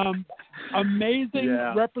 Amazing,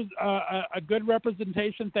 a good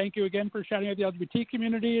representation. Thank you again for shouting out the LGBT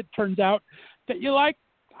community. It turns out that you like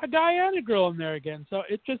a Guyana girl in there again. So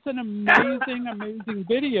it's just an amazing, amazing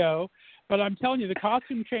video. But I'm telling you, the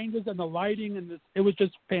costume changes and the lighting, and it was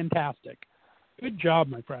just fantastic. Good job,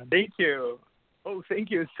 my friend. Thank you. Oh, thank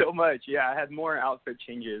you so much. Yeah, I had more outfit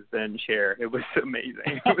changes than Cher. It was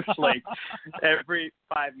amazing. It was like every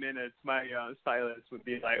 5 minutes, my stylist would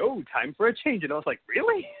be like, "Oh, time for a change," and I was like,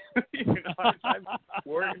 "Really?" I'm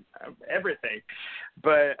worried everything.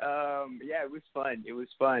 But it was fun. It was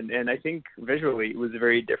fun, and I think visually it was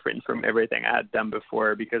very different from everything I had done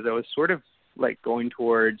before because I was sort of like going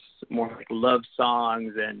towards more like love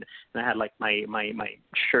songs, and I had like my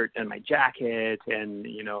shirt and my jacket, and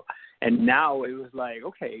and now it was like,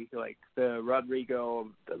 okay, like the Rodrigo,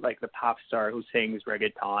 like the pop star who sings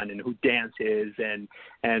reggaeton and who dances,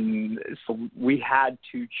 and so we had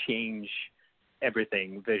to change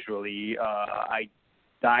everything visually. I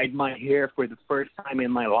dyed my hair for the first time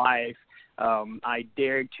in my life. I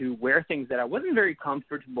dared to wear things that I wasn't very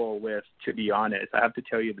comfortable with, to be honest. I have to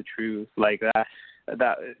tell you the truth. Like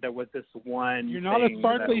there was this one. You're not a thing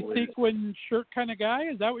sparkly that was, sequin shirt kind of guy?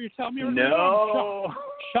 Is that what you're telling me? No. I'm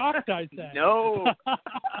shocked, I said. No.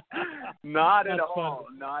 Not at That's all.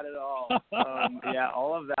 funny. Not at all. Yeah,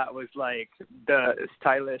 all of that was like the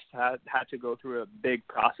stylist had to go through a big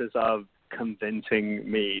process of convincing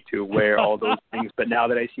me to wear all those things. But now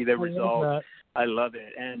that I see the result, I love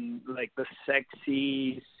it. And like the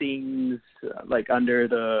sexy scenes, like under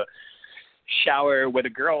the shower with a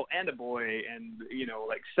girl and a boy, and you know,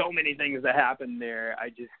 like so many things that happen there. I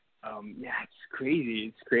just it's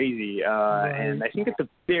crazy. Right. And I think it's a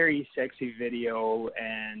very sexy video,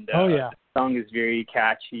 and the song is very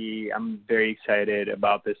catchy. I'm very excited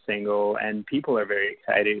about this single, and people are very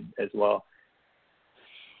excited as well.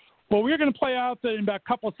 Well, we're going to play out in about a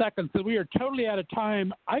couple of seconds, so we are totally out of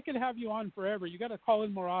time. I could have you on forever. You got to call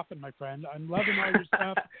in more often, my friend. I'm loving all your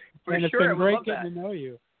stuff, and it's been great getting to know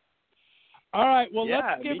you. All right, well,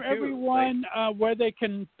 let's give everyone where they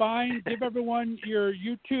can give everyone your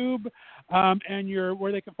YouTube and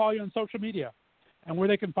where they can follow you on social media and where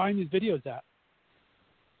they can find these videos at.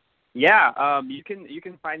 Yeah, you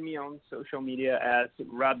can find me on social media as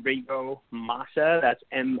Rodrigo Massa. That's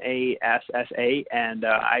Massa, and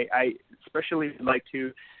I especially would like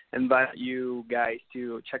to invite you guys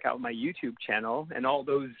to check out my YouTube channel and all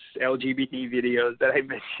those LGBT videos that I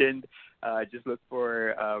mentioned. Just look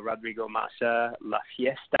for Rodrigo Massa La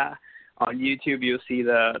Fiesta on YouTube. You'll see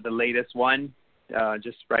the latest one.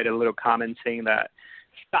 Just write a little comment saying that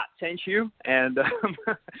Scott sent you, and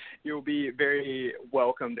you'll be very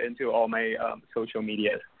welcomed into all my social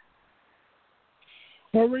medias.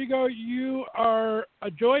 Rodrigo, you are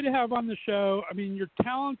a joy to have on the show. I mean, you're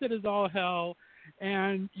talented as all hell,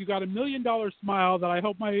 and you got $1 million smile that I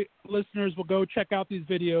hope my listeners will go check out these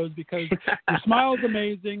videos because your smile is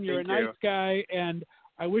amazing. You're a nice guy, and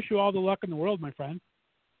I wish you all the luck in the world, my friend.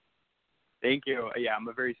 Thank you. Yeah, I'm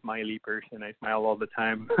a very smiley person. I smile all the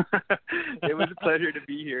time. It was a pleasure to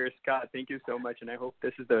be here, Scott. Thank you so much, and I hope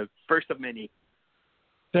this is the first of many.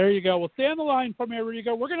 There you go. Well, stay on the line for me,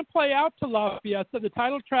 Rodrigo. We're going to play out to La Fiesta, the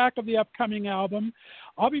title track of the upcoming album.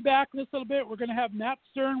 I'll be back in this little bit. We're going to have Matt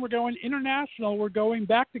Stern. We're going international. We're going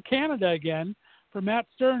back to Canada again for Matt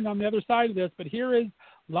Stern on the other side of this. But here is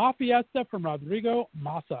La Fiesta from Rodrigo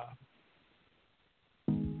Massa.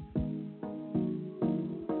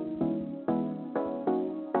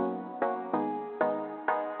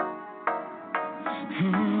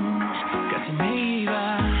 Casi me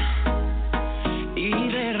iba y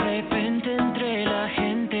de repente entre la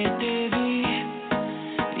gente te vi,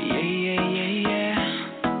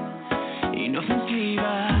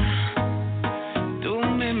 inofensiva. Tú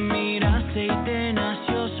me miraste y te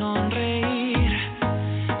nació sonreír,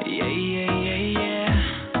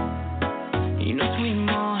 y nos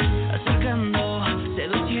fuimos acercando,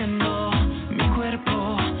 seduciendo mi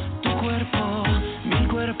cuerpo, tu cuerpo, mil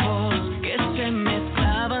cuerpos que se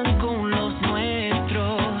mezclaban con los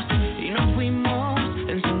nuestros, y nos fuimos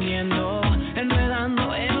encendiendo,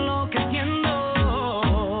 enredando,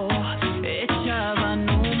 enloqueciendo, echaban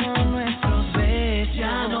humo nuestros besos.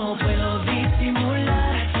 Ya no puedo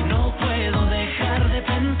disimular, no puedo dejar de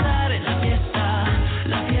pensar en la fiesta,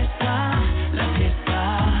 la fiesta, la fiesta.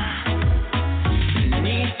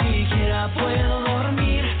 Ni siquiera puedo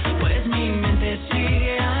dormir, pues mi mente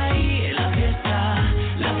sigue ahí. La fiesta,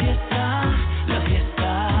 la fiesta, la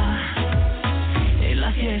fiesta,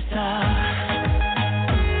 la fiesta.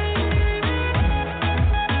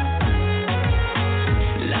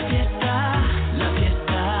 La fiesta, la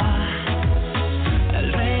fiesta,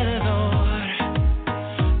 alrededor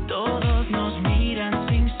todos nos miran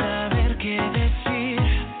sin saber qué decir.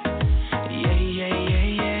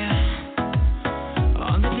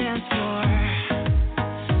 On the dance floor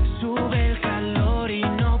sube el calor y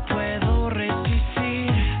no puedo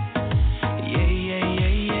resistir.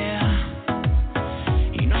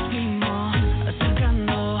 Y nos fuimos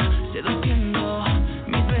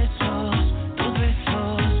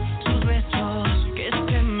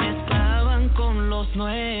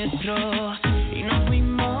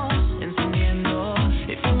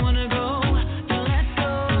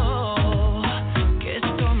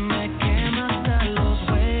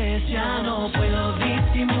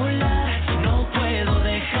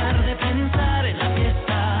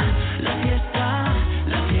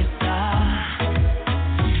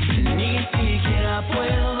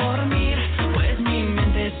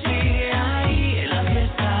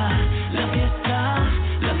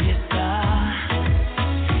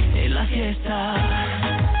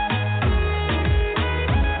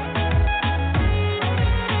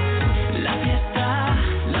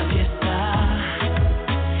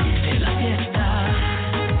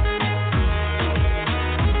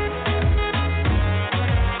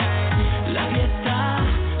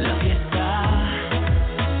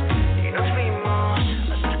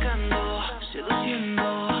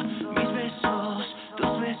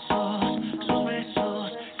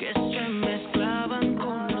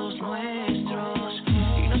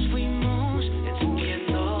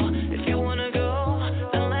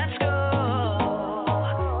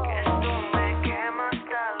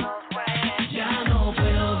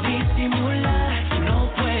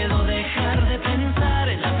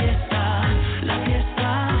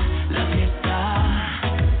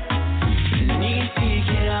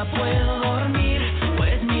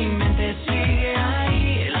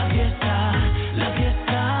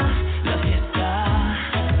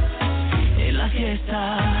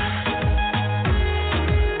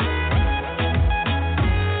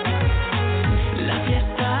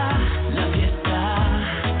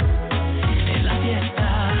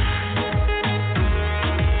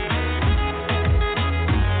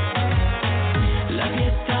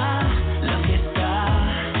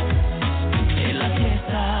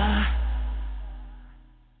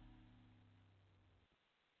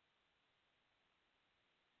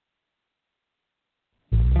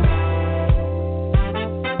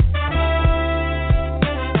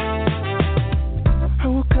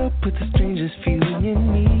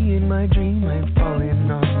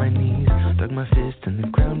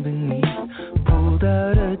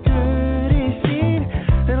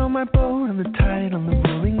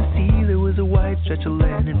stretch of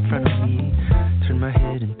land in front of me. Turn my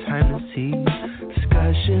head in time to see the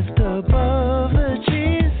sky shift above the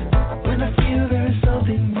trees. When I feel there is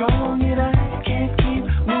something wrong and I can't keep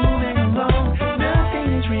moving along,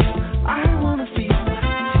 nothing is real, I wanna feel,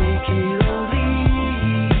 take it or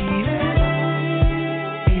leave it.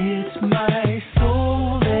 It's my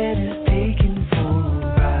soul that is taken for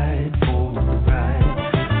a ride, for a ride.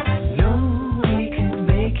 I know we can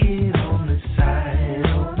make it on the side,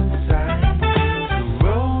 on the side. The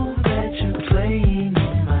role that you're playing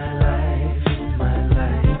in my life, the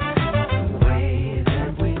way that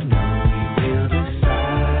we know we will decide.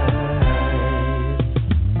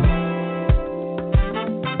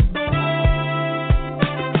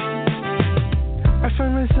 I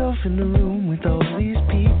find myself in the room with all these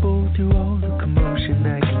people. Through all the commotion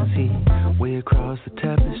I can see way across the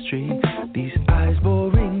tapestry. These eyes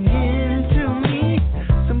boring into me.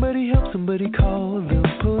 Somebody help, somebody call the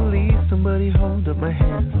police. Somebody hold up my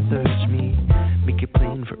hands and search me. Make it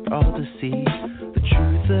plain for all to see the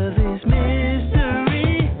truth of this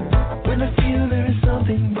mystery. When I feel there is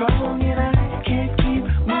something wrong and I can't keep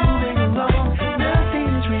moving along, nothing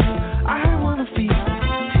is real, I wanna feel,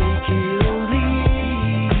 take it or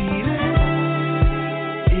leave it.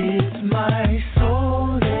 It's my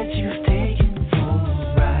soul that you've taken for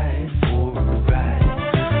a ride, for a ride.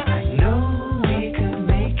 I know we could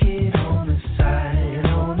make it on the side,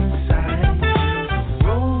 on the side. The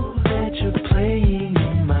role that you're playing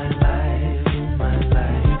in my life, the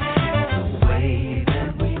way that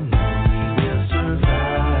we know we will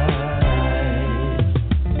survive.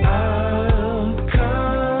 I'll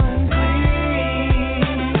come clean.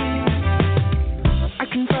 I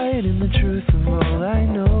confide in the truth of all I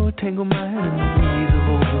know. Tangle my head in the weeds of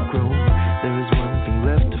overgrown. There is one thing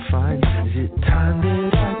left to find. Is it time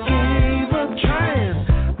that I gave up trying?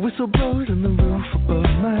 Whistle blows on the roof above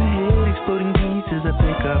my head. Exploding pieces I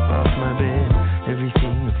pick up off my bed.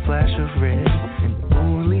 Everything a flash of red. And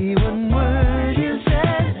only one word you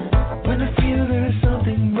said. When I feel there is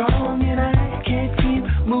something wrong and I can't keep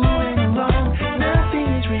moving along, nothing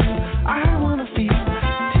is real, I wanna feel,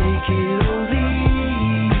 take it or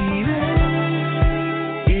leave it.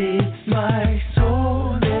 It's my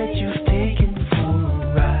soul that you've taken for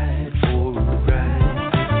a ride, for a ride.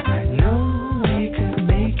 I know we could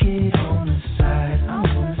make it on the side, on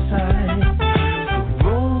the side. The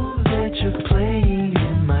role that you're playing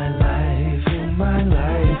in my life, the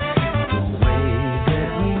way that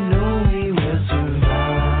we know we will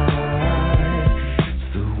survive. It's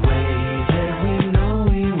the way that we know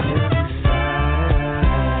we will decide.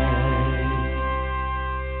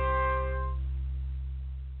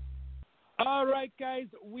 All right, guys,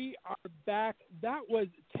 we are back. That was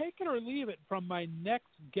Take It or Leave It from my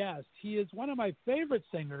next guest. He is one of my favorite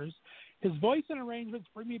singers. His voice and arrangements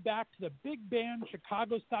bring me back to the big band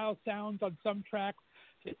Chicago-style sounds on some tracks,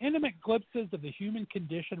 to intimate glimpses of the human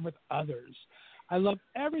condition with others. I love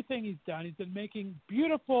everything he's done. He's been making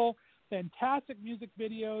beautiful, fantastic music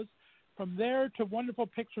videos, from there to wonderful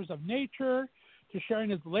pictures of nature, to sharing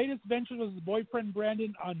his latest ventures with his boyfriend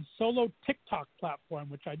Brandon on solo TikTok platform,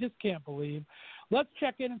 which I just can't believe. Let's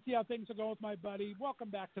check in and see how things are going with my buddy. Welcome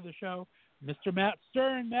back to the show, Mr. Matt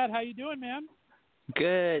Stern. Matt, how you doing, man?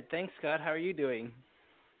 Good. Thanks, Scott. How are you doing?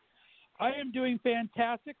 I am doing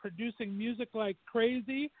fantastic, producing music like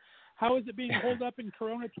crazy. How is it being holed up in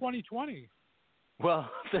Corona 2020? Well,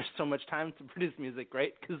 there's so much time to produce music,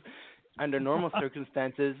 right? Because under normal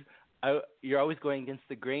circumstances, you're always going against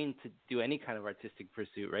the grain to do any kind of artistic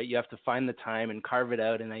pursuit, right? You have to find the time and carve it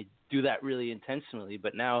out, and I do that really intentionally.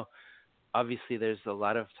 But now, obviously, there's a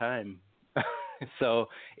lot of time. So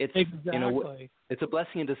it's exactly. It's a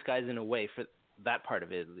blessing in disguise in a way for that part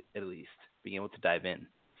of it, at least, being able to dive in.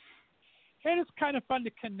 And it's kind of fun to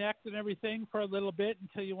connect and everything for a little bit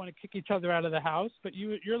until you want to kick each other out of the house. But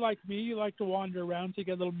you're like me. You like to wander around, so you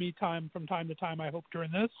get a little me time from time to time, I hope, during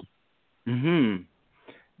this. Mm-hmm.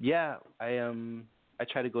 Yeah, I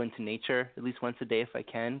try to go into nature at least once a day if I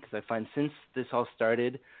can, because I find since this all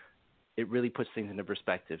started, it really puts things into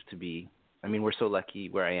perspective to be. I mean, we're so lucky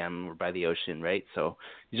where I am. We're by the ocean, right? So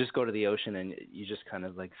you just go to the ocean and you just kind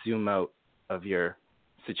of like zoom out of your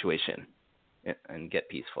situation and get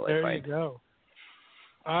peaceful. There I find. you go.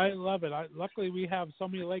 I love it. Luckily, we have so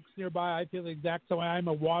many lakes nearby. I feel the exact same way. I'm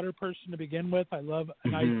a water person to begin with. I love a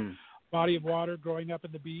nice body of water growing up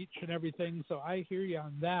at the beach and everything. So I hear you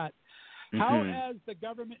on that. How has the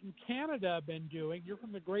government in Canada been doing? You're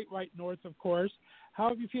from the Great White North, of course. How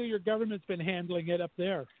have you feel your government's been handling it up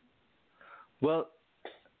there? Well,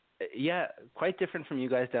 yeah, quite different from you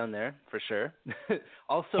guys down there, for sure.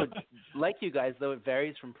 Also, like you guys, though, it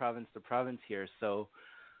varies from province to province here. So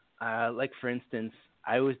Like, for instance,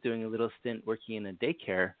 I was doing a little stint working in a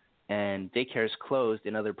daycare, and daycares closed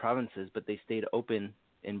in other provinces, but they stayed open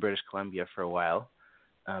in British Columbia for a while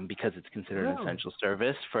because it's considered an essential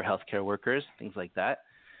service for healthcare workers, things like that.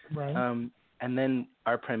 Right. And then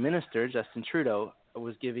our Prime Minister, Justin Trudeau,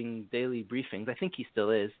 was giving daily briefings. I think he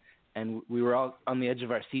still is. And we were all on the edge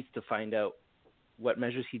of our seats to find out what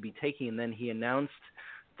measures he'd be taking. And then he announced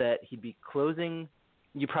that he'd be closing –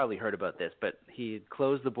 you probably heard about this, but he had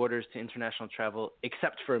closed the borders to international travel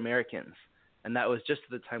except for Americans. And that was just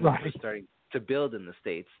at the time when we were starting to build in the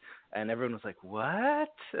States. And everyone was like, what?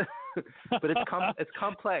 But it's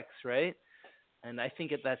complex, right? And I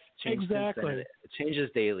think that's changed since then. It changes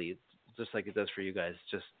daily, just like it does for you guys.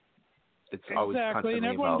 It's always constantly and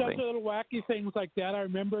everyone evolving. does little wacky things like that. I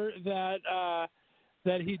remember that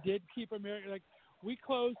he did keep America. Like, we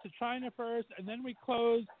closed to China first, and then we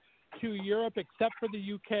closed to Europe, except for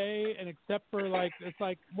the UK, and except for it's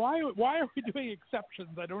like why are we doing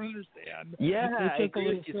exceptions? I don't understand. Yeah, I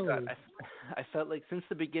agree with you, Scott. I felt like since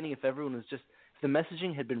the beginning, if everyone was just the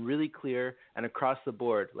messaging had been really clear and across the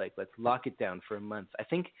board, like let's lock it down for a month. I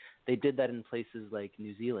think they did that in places like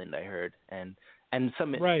New Zealand, I heard, and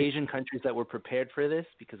some Asian countries that were prepared for this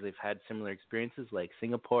because they've had similar experiences, like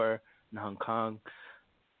Singapore and Hong Kong.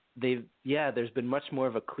 There's been much more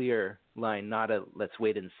of a clear line, not a let's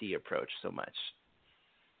wait and see approach so much.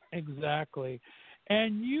 Exactly.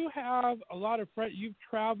 And you have a lot of friends. You've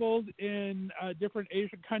traveled in different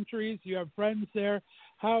Asian countries. You have friends there.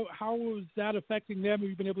 How was that affecting them? Have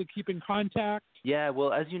you been able to keep in contact? Yeah,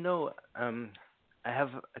 well, as you know, I have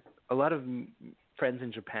a lot of friends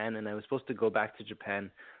in Japan, and I was supposed to go back to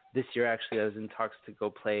Japan this year. Actually, I was in talks to go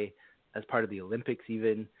play as part of the Olympics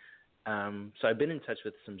even. So I've been in touch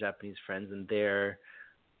with some Japanese friends, and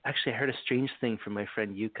actually I heard a strange thing from my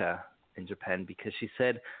friend Yuka in Japan, because she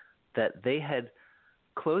said that they had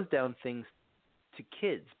closed down things to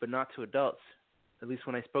kids but not to adults. At least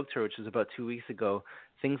when I spoke to her, which was about 2 weeks ago,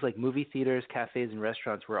 things like movie theaters, cafes, and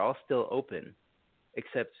restaurants were all still open,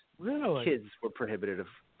 except kids were prohibited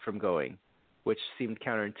from going, which seemed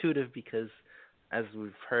counterintuitive because, as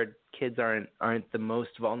we've heard, kids aren't the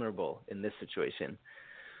most vulnerable in this situation.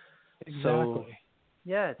 Exactly. So,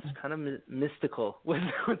 yeah, it's kind of mystical with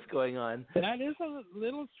what's going on. That is a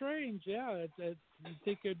little strange, yeah. You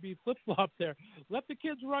think it'd be flip-flop there. Let the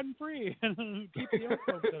kids run free and keep the old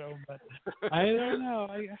folks at home. But I don't know.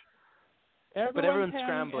 But everyone's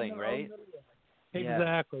scrambling, right?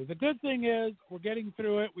 Exactly. Yeah. The good thing is we're getting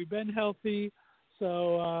through it. We've been healthy.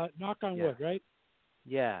 So knock on wood, right?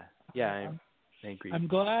 Yeah, I agree. I'm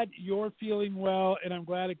glad you're feeling well, and I'm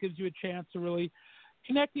glad it gives you a chance to really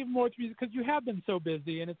connect even more with music, because you have been so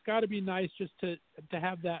busy, and it's got to be nice just to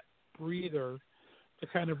have that breather to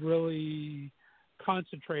kind of really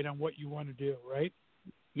concentrate on what you want to do, right?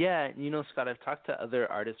 Yeah, Scott, I've talked to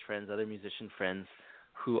other artist friends, other musician friends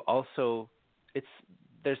who also it's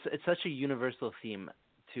such a universal theme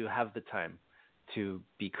to have the time to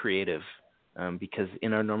be creative, because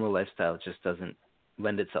in our normal lifestyle it just doesn't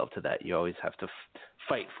lend itself to that. You always have to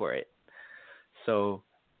fight for it. So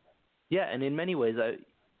yeah, and in many ways,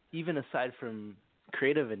 even aside from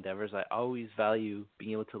creative endeavors, I always value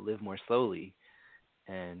being able to live more slowly,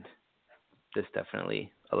 and this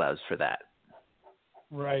definitely allows for that.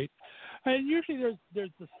 Right. And usually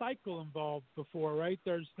there's the cycle involved before, right?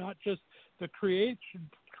 There's not just the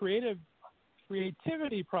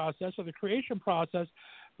creativity process or the creation process,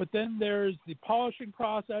 but then there's the polishing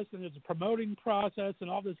process, and there's the promoting process, and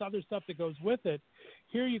all this other stuff that goes with it.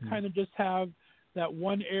 Here you kind of just have that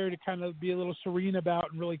one area to kind of be a little serene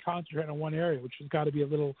about and really concentrate on one area, which has got to be a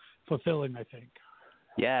little fulfilling, I think.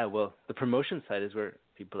 Yeah, well, the promotion side is where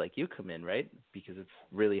people like you come in, right? Because it's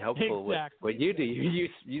really helpful what you do.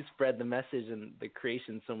 You spread the message and the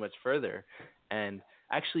creation so much further. And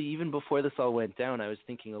actually, even before this all went down, I was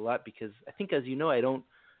thinking a lot, because I think, as you know, I don't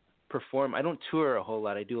tour a whole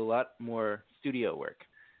lot. I do a lot more studio work.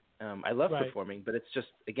 I love performing, but it's just,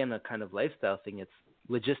 again, a kind of lifestyle thing.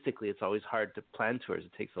 Logistically, it's always hard to plan tours.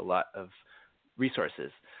 It takes a lot of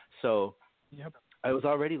resources. So I was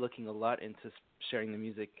already looking a lot into sharing the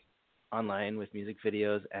music online with music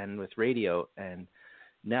videos and with radio. And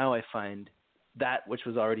now I find that, which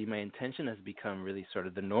was already my intention, has become really sort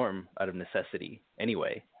of the norm out of necessity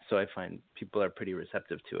anyway. So I find people are pretty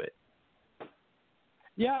receptive to it.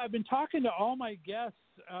 Yeah, I've been talking to all my guests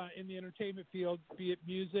in the entertainment field, be it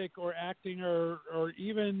music or acting or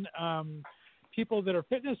even people that are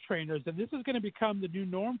fitness trainers, and this is going to become the new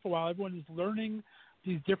norm for a while. Everyone is learning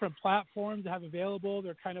these different platforms that have available.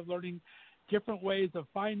 They're kind of learning different ways of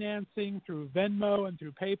financing through Venmo and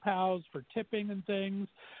through PayPal for tipping and things.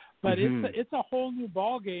 But it's a whole new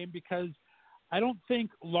ball game because I don't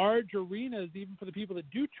think large arenas, even for the people that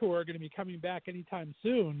do tour, are going to be coming back anytime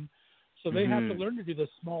soon. So they have to learn to do the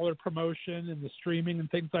smaller promotion and the streaming and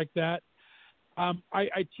things like that.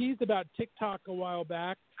 I teased about TikTok a while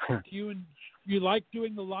back. Do you like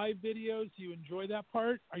doing the live videos? Do you enjoy that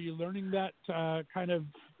part? Are you learning that kind of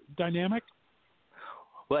dynamic?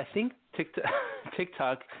 Well, I think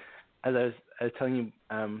TikTok, as I was telling you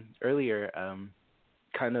earlier,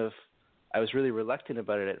 I was really reluctant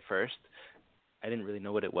about it at first. I didn't really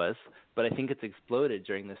know what it was, but I think it's exploded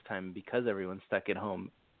during this time because everyone's stuck at home,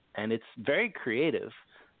 and it's very creative.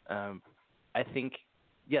 I think,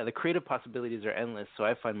 the creative possibilities are endless. So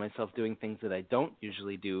I find myself doing things that I don't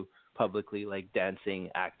usually do publicly, like dancing,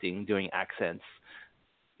 acting, doing accents.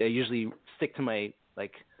 I usually stick to my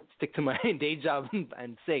day job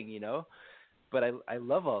and sing, But I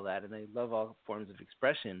love all that, and I love all forms of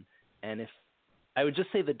expression. And if I would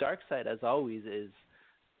just say the dark side, as always, is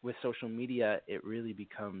with social media, it really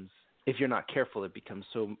becomes, if you're not careful, it becomes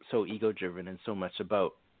so ego-driven and so much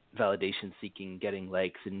about validation seeking, getting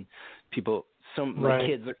likes, and people,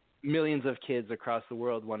 kids, millions of kids across the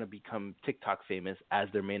world want to become TikTok famous as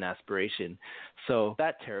their main aspiration. So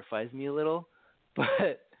that terrifies me a little.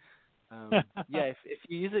 But if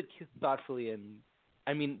you use it thoughtfully, and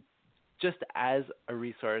I mean, just as a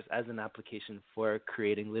resource, as an application for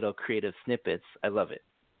creating little creative snippets, I love it.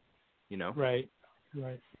 Right.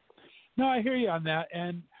 No, I hear you on that.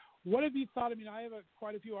 And what have you thought? I mean, I have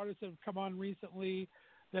quite a few artists that have come on recently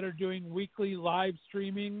that are doing weekly live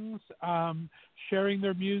streamings, sharing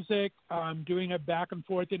their music, doing a back and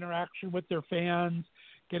forth interaction with their fans,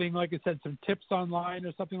 getting, like I said, some tips online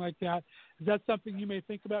or something like that. Is that something you may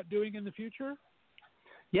think about doing in the future?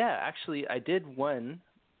 Yeah, actually, I did one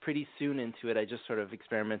pretty soon into it. I just sort of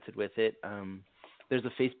experimented with it. There's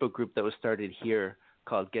a Facebook group that was started here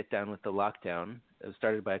called Get Down with the Lockdown. It was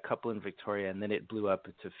started by a couple in Victoria, and then it blew up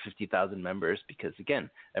to 50,000 members because, again,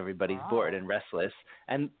 everybody's bored and restless.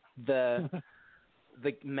 And the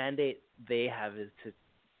mandate they have is to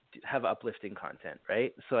have uplifting content,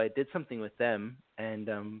 right? So I did something with them, and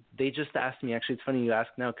they just asked me, actually it's funny you ask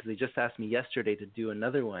now because they just asked me yesterday to do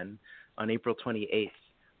another one on April 28th.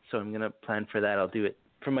 So I'm going to plan for that. I'll do it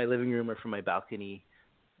from my living room or from my balcony,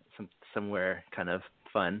 somewhere kind of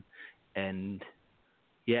fun. And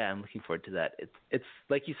yeah, I'm looking forward to that. It's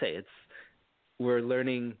like you say, we're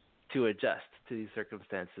learning to adjust to these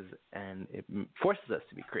circumstances, and it forces us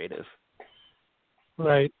to be creative.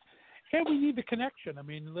 Right. And we need the connection. I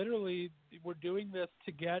mean, literally, we're doing this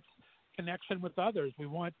to get connection with others. We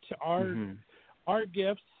want our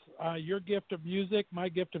gifts, your gift of music, my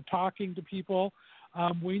gift of talking to people.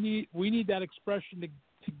 We need that expression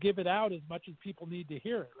to give it out as much as people need to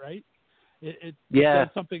hear it, right? It does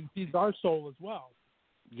something, feeds our soul as well.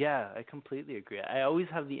 Yeah, I completely agree. I always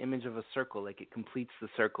have the image of a circle, like it completes the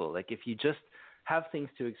circle. Like if you just have things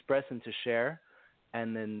to express and to share,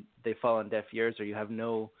 and then they fall on deaf ears, or you have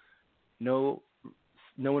no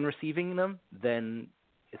one receiving them, then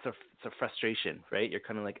it's a frustration, right? You're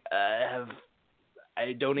kind of like,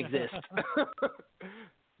 I don't exist.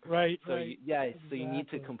 Right. So right. So you need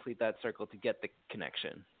to complete that circle to get the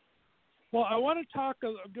connection. Well, I want to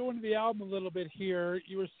go into the album a little bit here.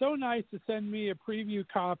 You were so nice to send me a preview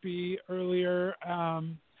copy earlier,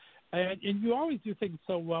 and you always do things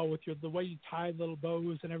so well with the way you tie little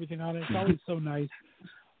bows and everything on it. It's always so nice.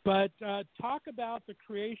 But talk about the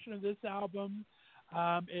creation of this album.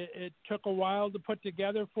 It took a while to put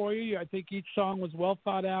together for you. I think each song was well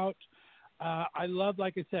thought out. I love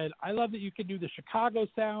that you can do the Chicago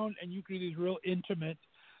sound and you can do these real intimate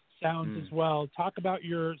sounds as well. Talk about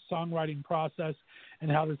your songwriting process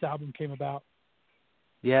and how this album came about.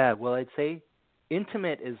 Yeah, well, I'd say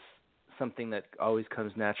intimate is something that always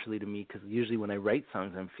comes naturally to me because usually when I write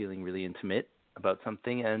songs, I'm feeling really intimate about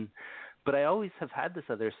something. But I always have had this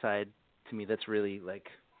other side to me that's really like,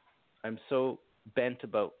 I'm so bent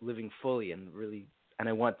about living fully and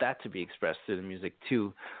I want that to be expressed through the music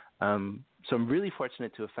too. So I'm really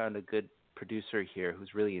fortunate to have found a good producer here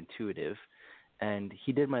who's really intuitive. And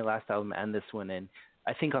he did my last album and this one. And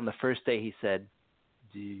I think on the first day he said,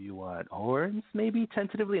 "Do you want horns maybe?"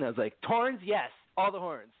 tentatively. And I was like, "Horns, yes, all the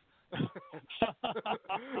horns."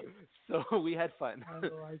 So we had fun. I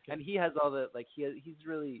like it. And he has all he's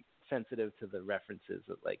really sensitive to the references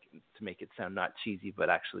to make it sound not cheesy, but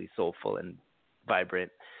actually soulful and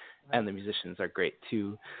vibrant. Right. And the musicians are great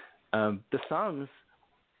too. The songs,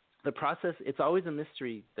 the process, it's always a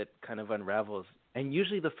mystery that kind of unravels. And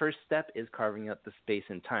usually the first step is carving out the space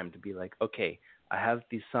and time to be like, okay, I have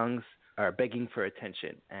these songs are begging for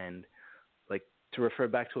attention. And to refer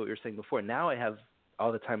back to what we were saying before, now I have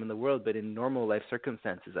all the time in the world, but in normal life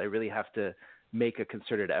circumstances, I really have to make a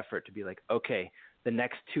concerted effort to be like, okay, the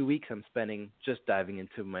next 2 weeks I'm spending just diving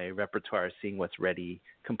into my repertoire, seeing what's ready,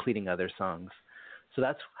 completing other songs. So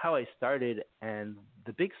that's how I started. And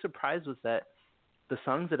the big surprise was that the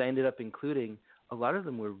songs that I ended up including, a lot of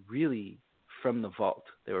them were really from the vault.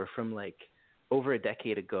 They were from like over a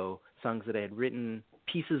decade ago, songs that I had written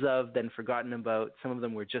pieces of, then forgotten about. Some of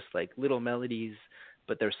them were just like little melodies,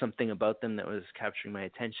 but there's something about them that was capturing my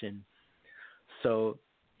attention. So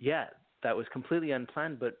yeah, that was completely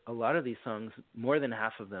unplanned, but a lot of these songs, more than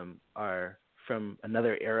half of them, are from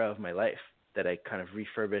another era of my life that I kind of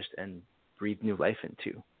refurbished and breathed new life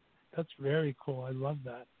into. That's very cool. I love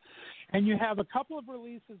that. And you have a couple of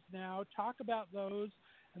releases now. Talk about those,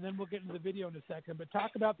 and then we'll get into the video in a second. But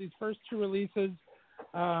talk about these first two releases.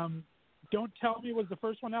 Don't Tell Me was the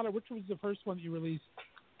first one out, or which was the first one that you released?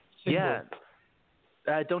 Yeah.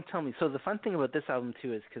 Don't Tell Me. So the fun thing about this album,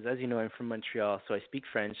 too, is because, as you know, I'm from Montreal, so I speak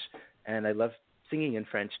French, and I love singing in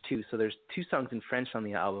French, too. So there's 2 songs in French on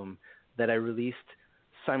the album that I released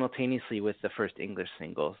simultaneously with the first English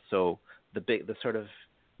single. So the sort of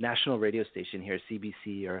national radio station here,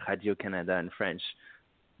 CBC or Radio Canada in French,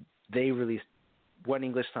 they released one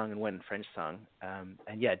English song and one French song.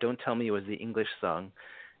 And yeah, Don't Tell Me was the English song.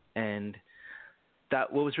 And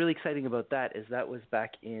what was really exciting about that is that was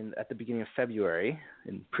back at the beginning of February,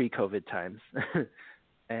 in pre-COVID times.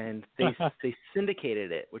 And they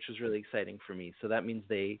syndicated it, which was really exciting for me. So that means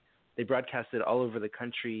they broadcast it all over the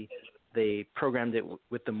country. They programmed it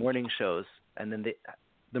with the morning shows, and then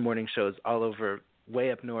the morning shows all over,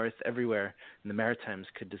 way up north, everywhere, and the Maritimes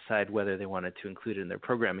could decide whether they wanted to include it in their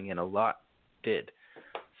programming, and a lot did.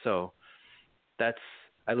 So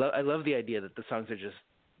I love the idea that the songs are just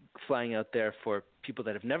flying out there for people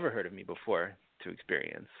that have never heard of me before to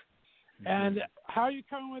experience. And how are you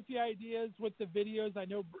coming with the ideas with the videos? I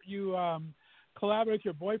know you collaborated with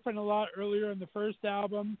your boyfriend a lot earlier in the first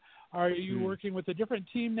album. Are you working with a different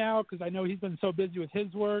team now? Because I know he's been so busy with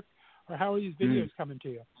his work. Or how are these videos coming to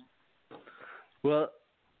you? Well,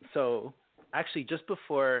 so actually just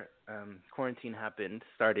before quarantine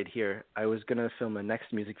started here, I was going to film a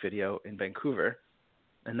next music video in Vancouver,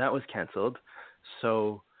 and that was canceled.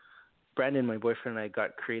 So Brandon, my boyfriend, and I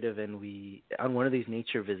got creative, and on one of these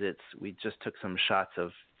nature visits, we just took some shots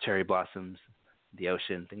of cherry blossoms, the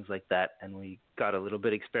ocean, things like that, and we got a little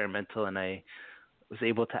bit experimental, and I was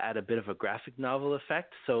able to add a bit of a graphic novel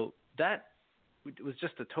effect. So that was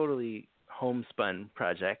just a totally homespun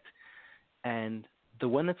project. And the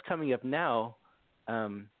one that's coming up now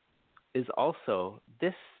is also,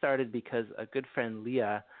 this started because a good friend,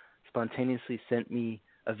 Leah, spontaneously sent me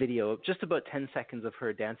a video of just about 10 seconds of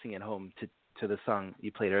her dancing at home to the song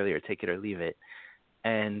you played earlier, Take It or Leave It.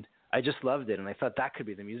 And I just loved it, and I thought that could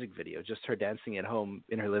be the music video, just her dancing at home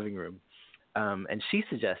in her living room. And she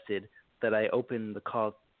suggested that I open the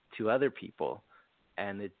call to other people.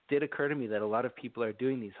 And it did occur to me that a lot of people are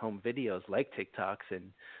doing these home videos like TikToks and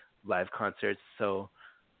live concerts. So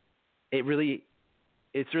it's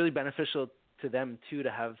really beneficial to them too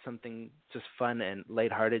to have something just fun and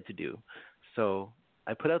lighthearted to do. So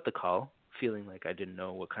I put out the call feeling like I didn't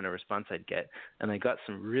know what kind of response I'd get, and I got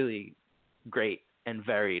some really great and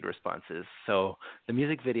varied responses. So the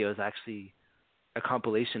music video is actually a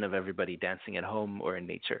compilation of everybody dancing at home or in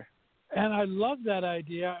nature. And I love that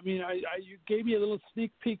idea. I mean, you gave me a little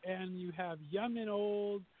sneak peek, and you have young and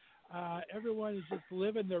old. Everyone is just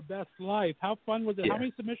living their best life. How fun was it? Yeah. How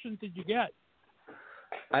many submissions did you get?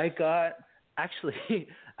 I got, actually,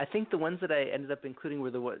 I think the ones that I ended up including were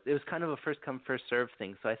it was kind of a first come, first serve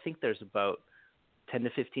thing. So I think there's about 10 to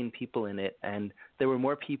 15 people in it, and there were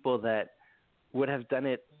more people that would have done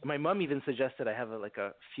it. My mom even suggested I have a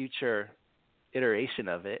future iteration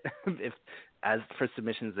of it as for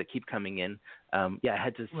submissions that keep coming in. I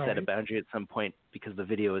had to set a boundary at some point because the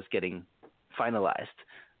video is getting finalized.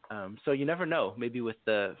 So you never know. Maybe with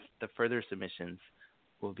the further submissions,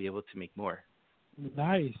 we'll be able to make more.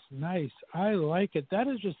 Nice. I like it. That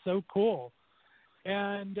is just so cool.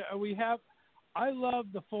 And I love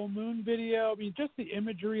the full moon video. I mean, just the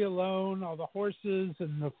imagery alone, all the horses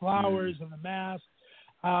and the flowers and the mask.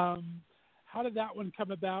 How did that one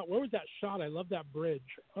come about? Where was that shot? I love that bridge.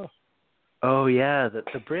 Oh yeah,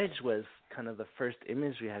 the bridge was kind of the first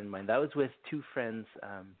image we had in mind. That was with 2 friends,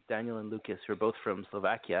 Daniel and Lucas, who are both from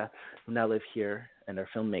Slovakia, who now live here and are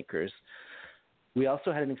filmmakers. We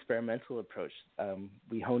also had an experimental approach.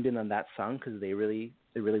 We honed in on that song because it really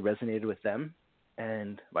resonated with them,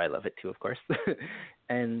 and I love it too, of course.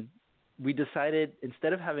 And we decided,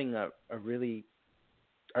 instead of having a really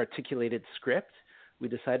articulated script, we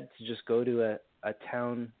decided to just go to a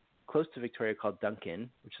town close to Victoria called Duncan,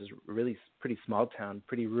 which is a really pretty small town,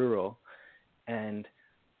 pretty rural. And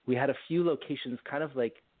we had a few locations, kind of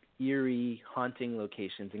like eerie, haunting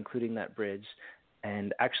locations, including that bridge.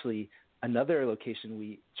 And actually, another location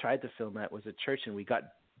we tried to film at was a church, and we got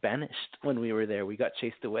banished when we were there. We got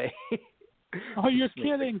chased away. Oh, you're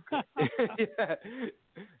kidding.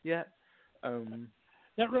 Yeah.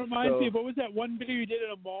 That reminds me, what was that one video you did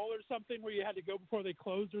at a mall or something where you had to go before they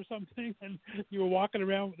closed or something, and you were walking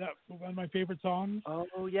around with that, one of my favorite songs?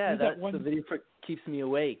 Oh, yeah, that's the video for Keeps Me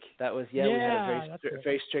Awake. That was, we had a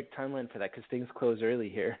very strict timeline for that because things close early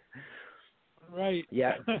here. Right.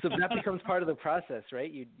 Yeah, so that becomes part of the process,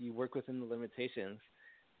 right? You work within the limitations,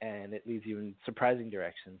 and it leads you in surprising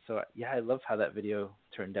directions. So, yeah, I love how that video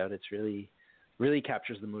turned out. It's really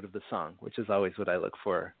captures the mood of the song, which is always what I look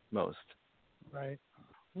for most. Right.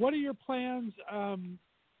 What are your plans?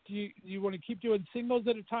 Do you want to keep doing singles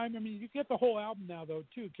at a time? I mean, you get the whole album now, though,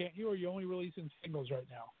 too, can't you? Or are you only releasing singles right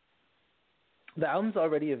now? The album's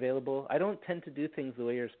already available. I don't tend to do things the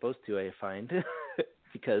way you're supposed to, I find,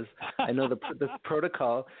 because I know the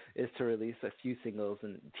protocol is to release a few singles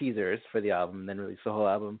and teasers for the album and then release the whole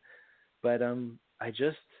album. But as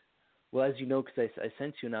you know, because I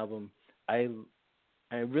sent you an album, I'm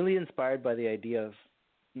really inspired by the idea of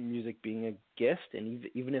music being a gift, and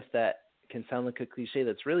even if that can sound like a cliche,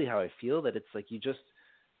 that's really how I feel. That it's like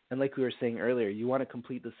and like we were saying earlier, you want to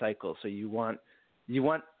complete the cycle, so you want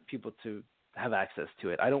people to have access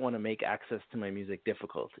to it. I don't want to make access to my music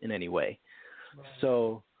difficult in any way. Right.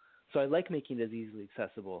 So I like making it as easily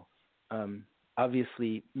accessible.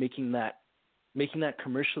 Obviously, making that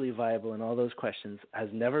commercially viable and all those questions has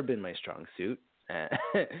never been my strong suit.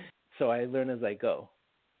 So I learn as I go.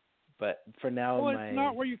 But for now, it's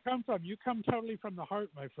not where you come from. You come totally from the heart,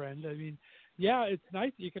 my friend. I mean, yeah, it's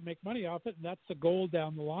nice that you can make money off it, and that's the goal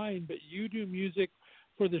down the line. But you do music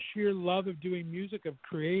for the sheer love of doing music, of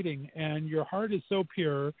creating, and your heart is so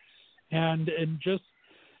pure, and just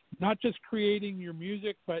not just creating your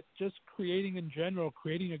music, but just creating in general,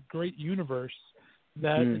 creating a great universe.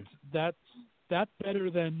 That's better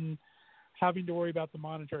than having to worry about the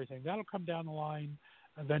monetary thing. That'll come down the line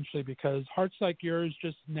eventually, because hearts like yours,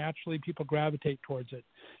 just naturally people gravitate towards it,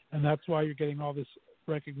 and that's why you're getting all this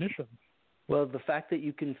recognition. Well, the fact that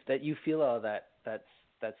you feel all that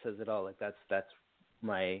says it all. Like that's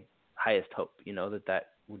my highest hope. That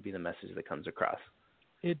would be the message that comes across.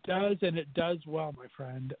 It does, and it does well, my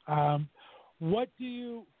friend. What do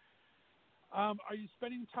you? Are you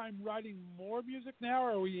spending time writing more music now?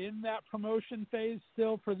 Are we in that promotion phase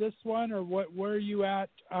still for this one, or where are you at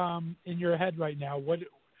in your head right now? What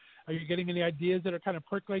are you getting any ideas that are kind of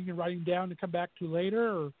percolating and writing down to come back to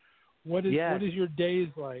later, or what is your days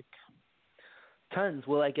like? Tons.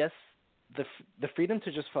 Well, I guess the freedom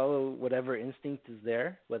to just follow whatever instinct is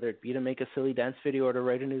there, whether it be to make a silly dance video or to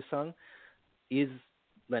write a new song, is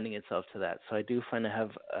lending itself to that. So I do find I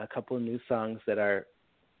have a couple of new songs that are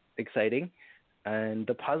exciting, and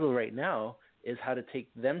the puzzle right now is how to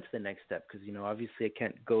take them to the next step, because obviously I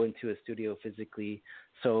can't go into a studio physically,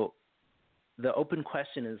 so the open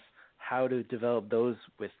question is how to develop those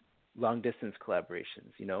with long distance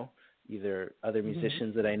collaborations, either other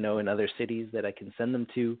musicians that I know in other cities that I can send them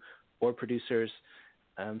to, or producers.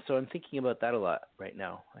 So I'm thinking about that a lot right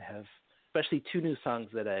now. I have especially 2 new songs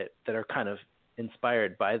that are kind of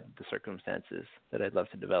inspired by the circumstances that I'd love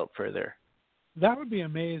to develop further. That would be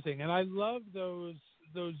amazing, and I love those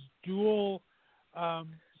dual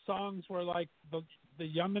songs where like the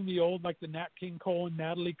young and the old, like the Nat King Cole and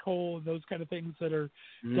Natalie Cole, and those kind of things that are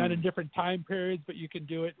done in different time periods, but you can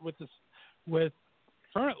do it with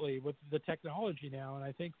currently with the technology now, and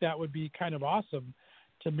I think that would be kind of awesome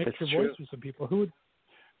to mix your voice with some people. Who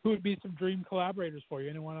would be some dream collaborators for you?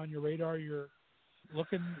 Anyone on your radar you're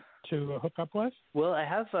looking to hook up with? Well, I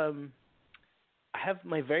have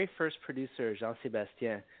my very first producer,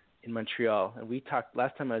 Jean-Sébastien, in Montreal, and we talked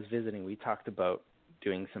last time I was visiting. We talked about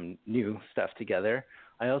doing some new stuff together.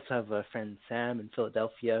 I also have a friend, Sam, in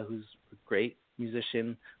Philadelphia, who's a great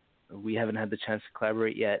musician. We haven't had the chance to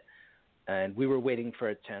collaborate yet, and we were waiting for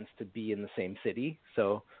a chance to be in the same city.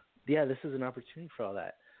 So, yeah, this is an opportunity for all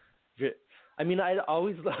that. I mean, I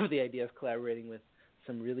always love the idea of collaborating with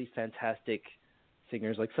some really fantastic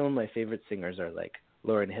singers. Like, some of my favorite singers are like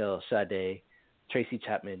Lauryn Hill, Sade, Tracy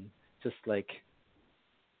Chapman, just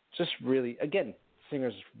really, again,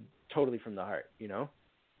 singers totally from the heart,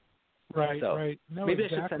 Right, so right. No, maybe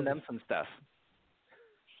exactly. I should send them some stuff.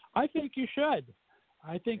 I think you should.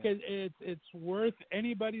 I think it's worth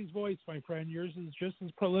anybody's voice, my friend. Yours is just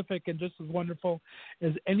as prolific and just as wonderful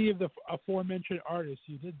as any of the aforementioned artists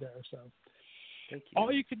you did there. So, Thank you.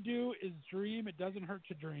 All you can do is dream. It doesn't hurt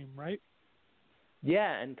to dream, right?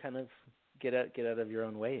 Yeah, and kind of get out of your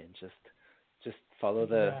own way and just follow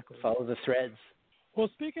Exactly. the threads. Well,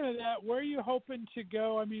 speaking of that, where are you hoping to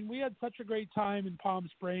go? I mean, we had such a great time in Palm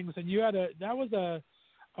Springs, and that was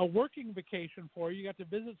a working vacation for you. You got to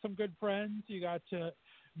visit some good friends. You got to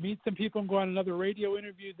meet some people and go on another radio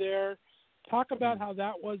interview there. Talk about how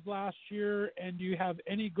that was last year, and do you have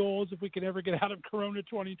any goals if we could ever get out of Corona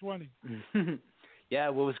 2020? Yeah,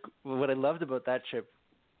 what I loved about that trip,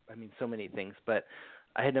 I mean, so many things, but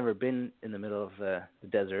I had never been in the middle of the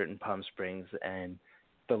desert in Palm Springs, and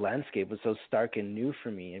the landscape was so stark and new for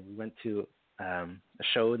me. And we went to a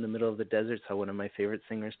show in the middle of the desert, saw one of my favorite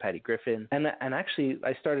singers, Patty Griffin, and actually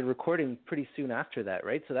I started recording pretty soon after that,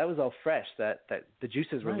 right? So that was all fresh. That the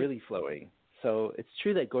juices were really flowing. So it's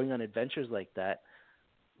true that going on adventures like that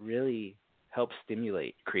really helps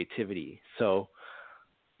stimulate creativity. So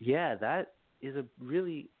yeah, that is a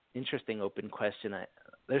really interesting open question.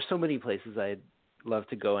 There's so many places I'd love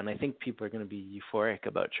to go, and I think people are going to be euphoric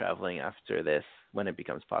about traveling after this when it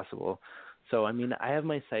becomes possible. So, I mean, I have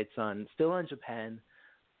my sights still on Japan.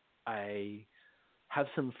 I have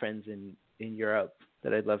some friends in Europe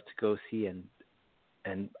that I'd love to go see,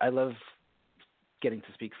 and I love getting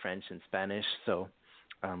to speak French and Spanish, so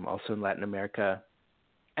also in Latin America.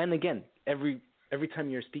 And again, every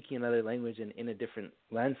time you're speaking another language and in a different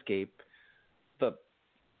landscape, the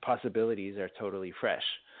possibilities are totally fresh.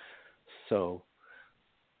 So,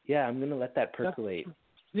 yeah, I'm going to let that percolate.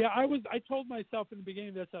 Yeah, I told myself in the beginning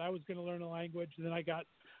of this that I was going to learn a language, and then I got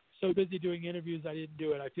so busy doing interviews I didn't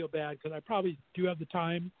do it. I feel bad because I probably do have the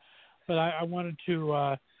time, but I wanted to.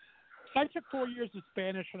 I took 4 years of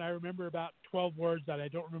Spanish, and I remember about 12 words that I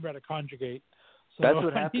don't remember how to conjugate. So that's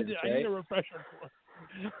what happens, I need a refresher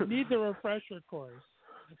course. Need the refresher course.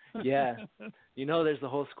 Yeah. You know, there's the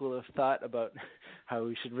whole school of thought about how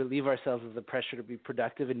we should relieve ourselves of the pressure to be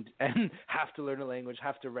productive and have to learn a language,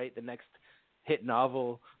 have to write the next hit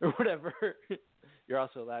novel or whatever. You're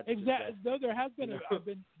also allowed to. Exactly. Though there has been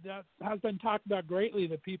that has been talked about greatly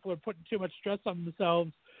that people are putting too much stress on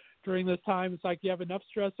themselves during this time. It's like you have enough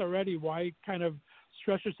stress already. Why kind of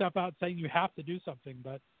stress yourself out saying you have to do something?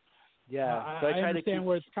 But yeah, so I understand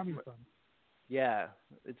where it's coming from. Yeah,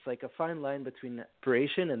 it's like a fine line between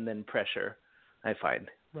inspiration and then pressure, I find.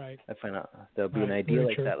 Right. I find there'll be an idea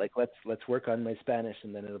like that, like let's work on my Spanish,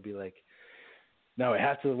 and then it'll be like, no, I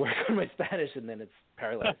have to work on my Spanish, and then it's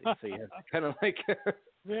paralyzing. So you have to kind of like.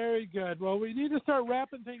 Very good. Well, we need to start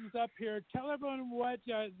wrapping things up here. Tell everyone what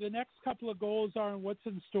the next couple of goals are and what's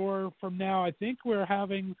in store from now. I think we're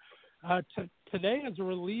having today as a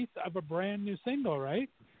release of a brand new single, right?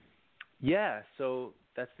 Yeah, so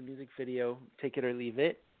that's the music video, Take It or Leave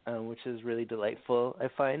It, which is really delightful, I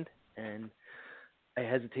find. And I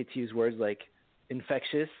hesitate to use words like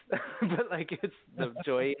infectious, but like it's the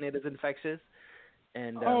joy in it is infectious.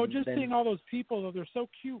 And just seeing all those people, though, they're so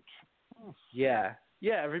cute. Oh. Yeah,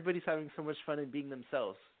 everybody's having so much fun and being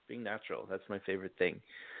themselves, being natural. That's my favorite thing.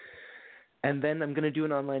 And then I'm going to do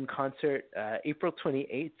an online concert April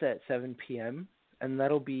 28th at 7 p.m., and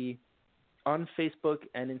that'll be on Facebook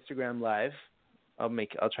and Instagram Live. I'll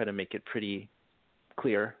try to make it pretty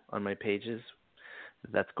clear on my pages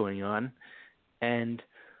that's going on. And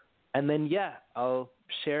then I'll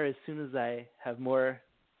share as soon as I have more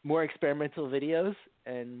experimental videos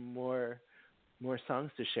and more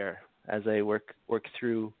songs to share as I work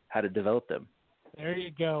through how to develop them. There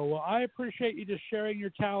you go. Well, I appreciate you just sharing your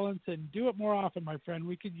talents, and do it more often, my friend.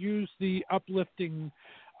 We could use the uplifting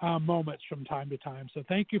moments from time to time. So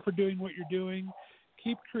thank you for doing what you're doing.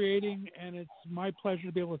 Keep creating, and it's my pleasure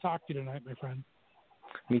to be able to talk to you tonight, my friend.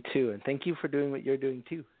 Me too, and thank you for doing what you're doing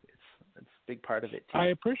too. It's a big part of it too. I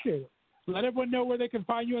appreciate it. Let everyone know where they can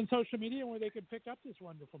find you on social media and where they can pick up this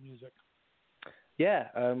wonderful music.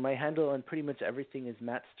 Yeah, my handle on pretty much everything is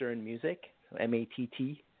Matt Stern Music,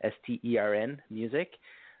 MattStern Music.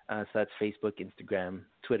 So that's Facebook, Instagram,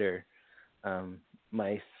 Twitter.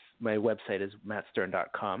 My website is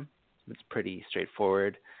mattstern.com. It's pretty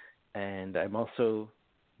straightforward. And I'm also,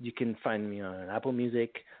 you can find me on Apple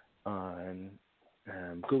Music, on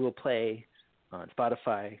Google Play, on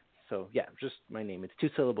Spotify. So yeah, just my name. It's 2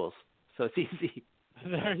 syllables, so it's easy.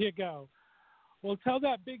 There you go. Well, tell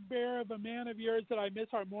that big bear of a man of yours that I miss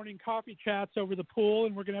our morning coffee chats over the pool,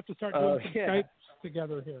 and we're going to have to start doing some Skypes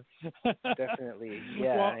together here. Definitely.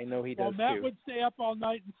 Yeah, I know he does too. Well, Matt too. would stay up all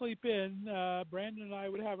night and sleep in. Brandon and I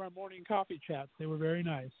would have our morning coffee chats. They were very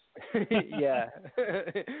nice. Yeah.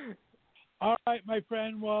 All right, my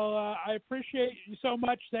friend. Well, I appreciate you so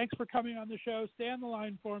much. Thanks for coming on the show. Stay on the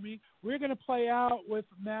line for me. We're going to play out with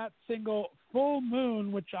Matt's single Full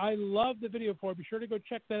Moon, which I love the video for. Be sure to go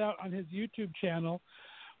check that out on his YouTube channel.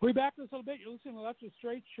 We'll be back in a little bit. You're listening to the Left of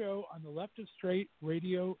Str8 show on the Left of Str8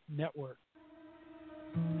 Radio Network.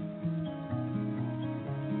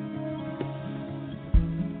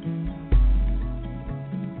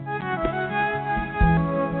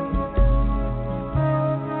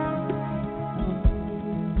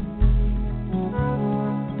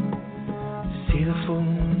 See the full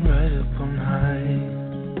moon rise up on high.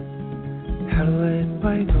 How to let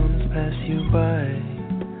bygones pass you by.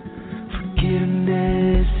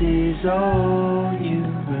 Forgiveness is all you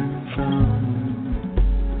run from.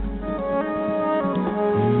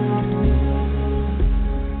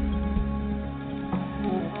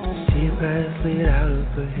 See a path laid out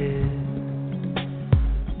up ahead.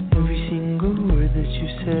 Every single word that you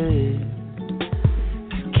said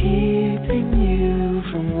is keeping you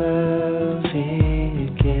from loving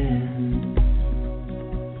again.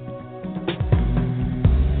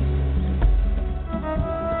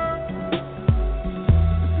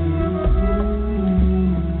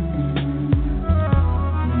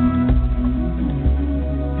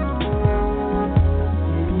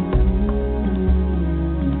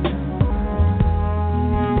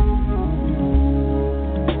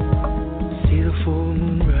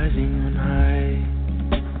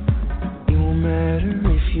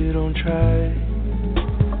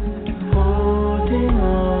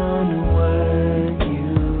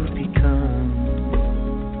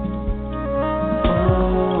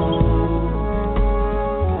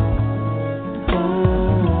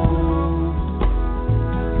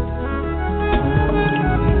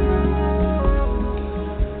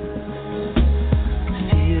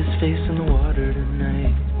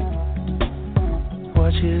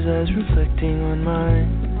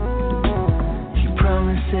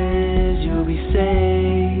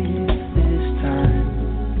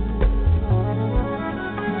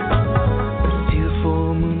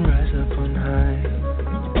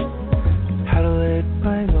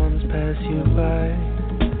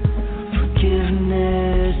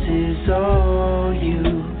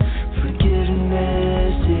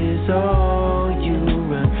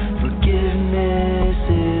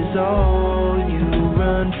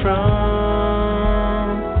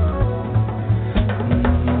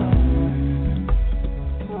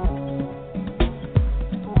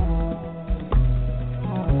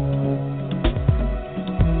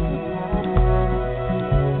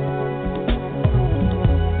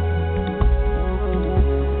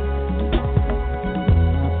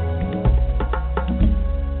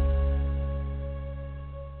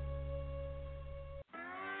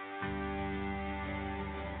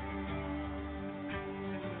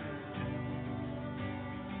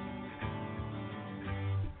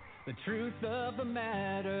 The truth of the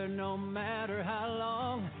matter, no matter how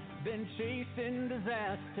long, been chasing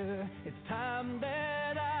disaster. It's time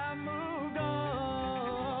that I moved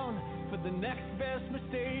on for the next best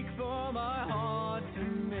mistake for my heart to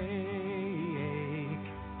make.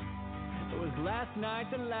 Was last night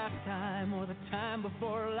the last time or the time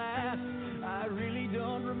before last? I really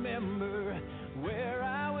don't remember where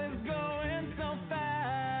I was going so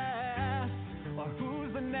fast, or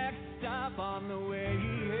who's the next stop on the way.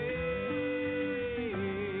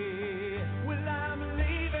 Well, I'm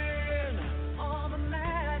leaving all the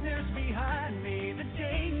madness behind me, the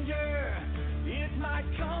danger. It might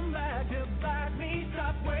come back to bite me.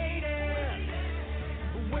 Stop waiting,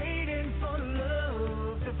 waiting for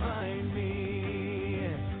love to find me.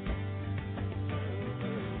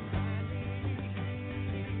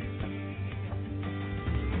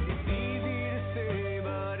 It's easy to say,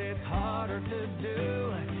 but it's harder to do.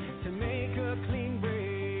 To make a clean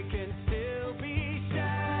break and still be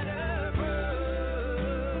shatterproof.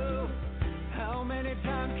 How many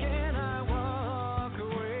times can I walk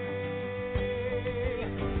away?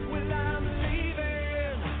 Well, I'm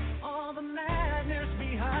leaving all the madness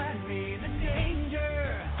behind me, the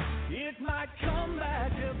danger. It might come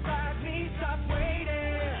back to bite me. Stop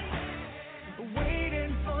waiting,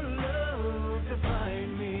 waiting for love to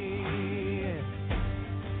find me.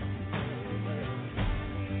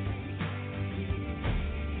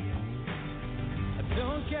 I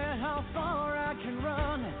don't care how far I can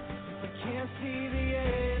run, I can't see the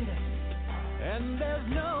end, and there's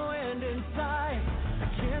no end in sight. I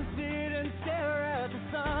can't sit and stare at the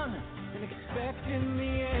sun and expect in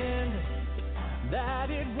the end that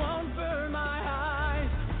it won't burn my eyes.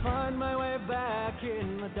 Find my way back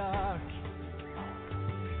in the dark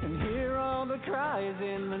and hear all the cries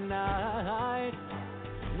in the night.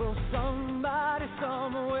 Will somebody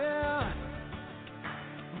somewhere,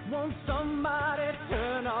 won't somebody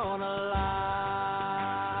turn on a light?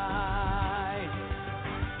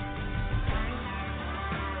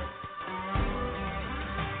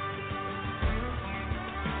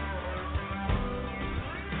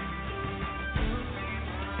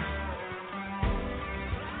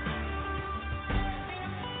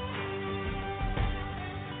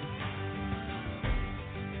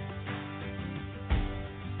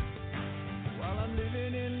 While I'm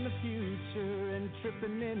living in the future and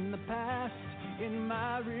tripping in the past, in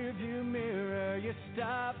my rearview mirror, you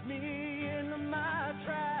stop me in my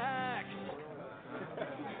tracks.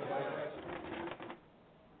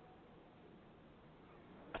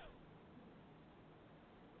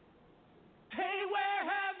 Hey, where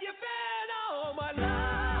have you been all my life?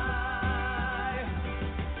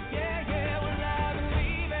 Yeah, well, I've been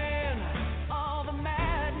leaving all the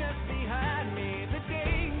madness behind me. The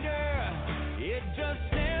danger, it just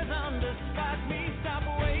stares on despite me. Stop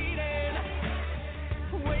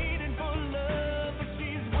waiting for love, but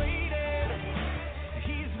she's waiting.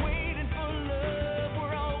 He's waiting for love,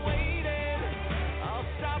 we're all waiting. I'll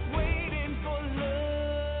stop waiting for love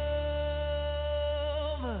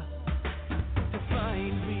to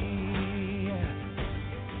find me,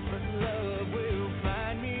 but love will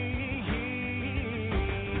find me.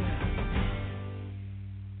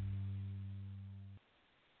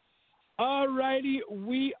 Alrighty,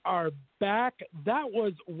 we are back. That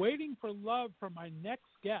was Waiting for Love from my next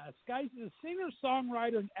guest. Guys, he's a singer,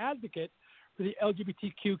 songwriter, and advocate for the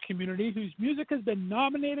LGBTQ community whose music has been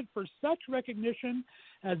nominated for such recognition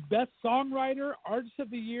as Best Songwriter, Artist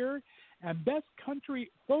of the Year, and Best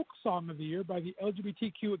Country Folk Song of the Year by the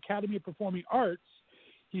LGBTQ Academy of Performing Arts.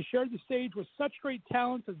 He shared the stage with such great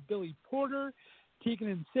talents as Billy Porter, Tegan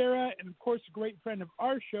and Sarah, and of course a great friend of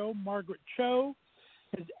our show, Margaret Cho.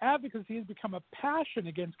 His advocacy has become a passion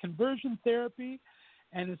against conversion therapy,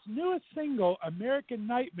 and his newest single, American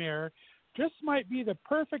Nightmare, just might be the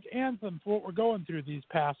perfect anthem for what we're going through these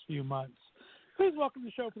past few months. Please welcome to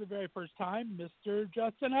the show for the very first time, Mr.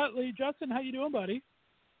 Justin Utley. Justin, how you doing, buddy?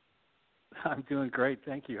 I'm doing great,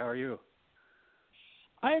 thank you. How are you?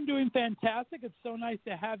 I am doing fantastic. It's so nice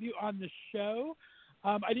to have you on the show.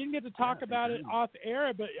 I didn't get to talk about it off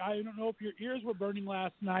air, but I don't know if your ears were burning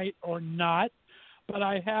last night or not. But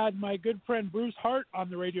I had my good friend Bruce Hart on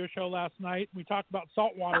the radio show last night. We talked about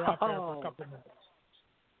saltwater off there for a couple of minutes.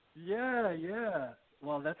 Yeah.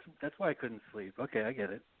 Well, that's why I couldn't sleep. Okay, I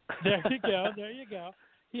get it. There you go.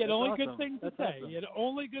 He had That's only awesome. good things to That's say. awesome. He had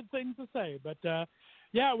only good things to say. But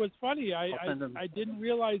yeah, it was funny. I didn't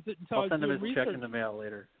realize it until I'll I was send him doing his research. check in the mail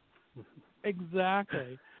later.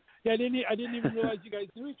 Exactly. Yeah, I didn't even realize you guys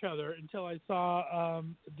knew each other until I saw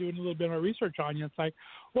doing a little bit of research on you. It's like,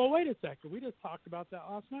 well, wait a second. We just talked about that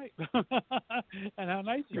last night and how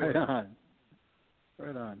nice you Right were. on.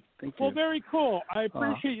 Thank you. Well, very cool. I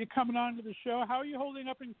appreciate you coming on to the show. How are you holding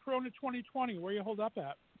up in Corona 2020? Where are you hold up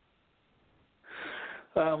at?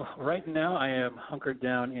 Right now, I am hunkered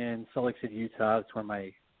down in Salt Lake City, Utah. That's where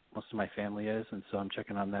most of my family is, and so I'm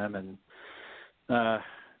checking on them. And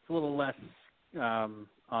it's a little less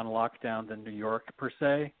on lockdown than New York per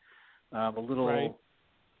se. A little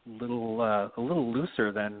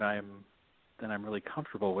looser than I'm really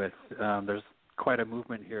comfortable with. There's quite a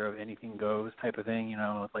movement here of anything goes type of thing. You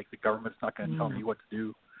know, like the government's not going to tell me what to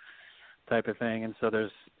do type of thing. And so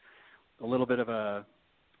there's a little bit of a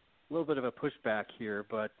pushback here,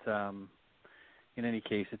 but in any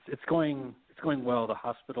case, it's going well. The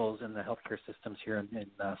hospitals and the healthcare systems here in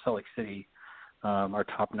Salt Lake City are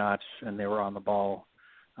top notch, and they were on the ball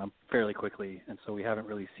fairly quickly, and so we haven't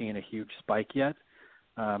really seen a huge spike yet.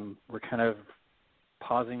 We're kind of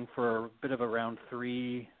pausing for a bit of a round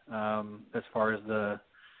 3 as far as the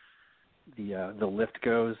lift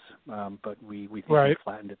goes, but we think we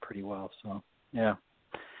flattened it pretty well. So yeah.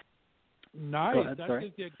 Nice. Go ahead, That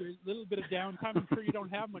sorry. gives you a little bit of downtime. I'm sure you don't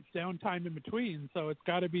have much downtime in between, so it's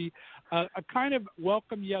got to be a kind of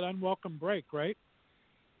welcome yet unwelcome break, right?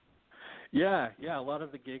 Yeah. A lot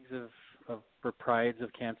of the gigs for Prides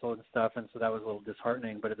have canceled and stuff, and so that was a little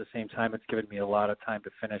disheartening. But at the same time, it's given me a lot of time to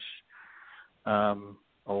finish a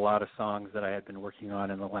lot of songs that I had been working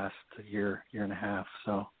on in the last year and a half.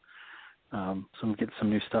 So I'm getting some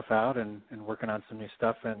new stuff out and working on some new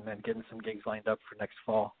stuff and getting some gigs lined up for next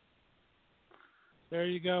fall. There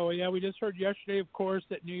you go. Yeah, we just heard yesterday, of course,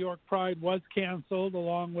 that New York Pride was canceled,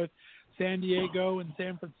 along with San Diego and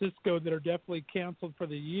San Francisco that are definitely canceled for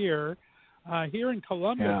the year. Here in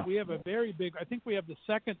Columbus, we have a very big, I think we have the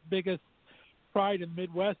second biggest Pride in the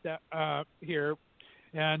Midwest here,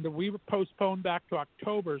 and we were postponed back to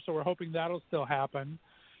October, so we're hoping that'll still happen.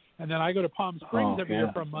 And then I go to Palm Springs every year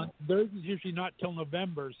yeah. for a month. Theirs is usually not till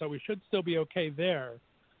November, so we should still be okay there.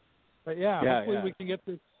 But hopefully we can get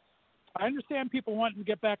this. I understand people wanting to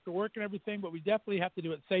get back to work and everything, but we definitely have to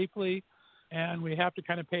do it safely, and we have to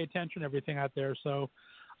kind of pay attention to everything out there. So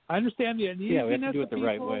I understand the uneasiness. Yeah, we have to do it the people.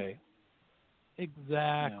 right way.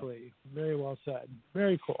 Exactly. Yeah. Very well said.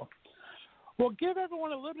 Very cool. Well, give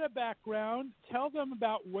everyone a little bit of background. Tell them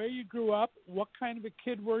about where you grew up, what kind of a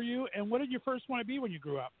kid were you, and what did you first want to be when you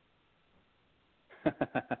grew up?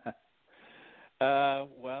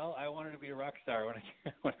 Well, I wanted to be a rock star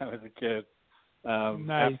when I was a kid.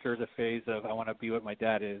 Nice. After the phase of I want to be what my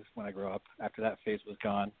dad is when I grow up, after that phase was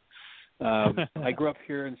gone. I grew up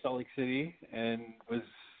here in Salt Lake City and was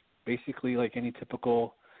basically like any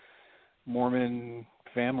typical Mormon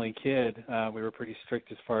family kid. We were pretty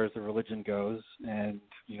strict as far as the religion goes, and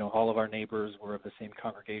all of our neighbors were of the same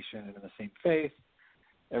congregation and in the same faith.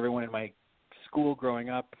 Everyone in my school growing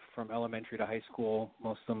up, from elementary to high school,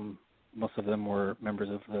 most of them were members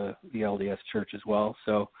of the LDS Church as well.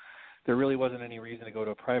 So there really wasn't any reason to go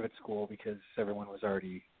to a private school because everyone was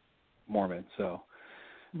already Mormon. So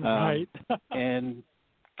right. and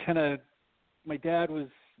kind of my dad was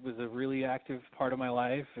a really active part of my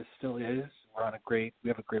life. It still is. We have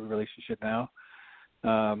a great relationship now.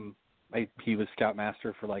 He was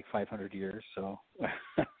Scoutmaster for like 500 years, so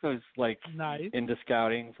I was like nice. into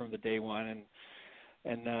scouting from the day one.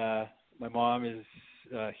 And my mom is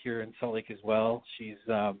here in Salt Lake as well. She's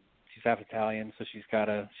half Italian, so she's got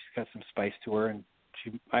some spice to her. And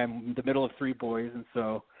I'm the middle of three boys, and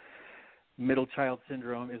so middle child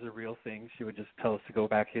syndrome is a real thing. She would just tell us to go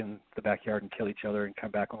back in the backyard and kill each other and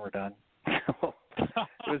come back when we're done. So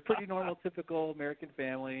it was pretty normal, typical American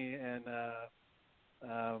family, and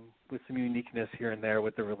with some uniqueness here and there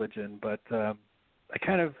with the religion. But I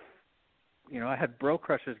kind of, I had bro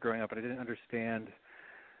crushes growing up, but I didn't understand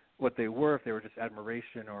what they were, if they were just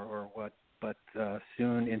admiration or what. But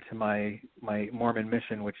soon into my Mormon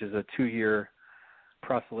mission, which is a 2-year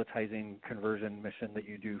proselytizing conversion mission that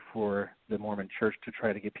you do for the Mormon Church to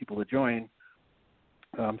try to get people to join.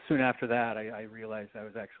 Soon after that, I realized I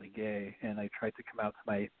was actually gay, and I tried to come out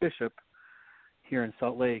to my bishop here in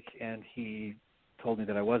Salt Lake, and he told me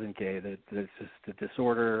that I wasn't gay, that it's just a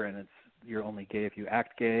disorder, and you're only gay if you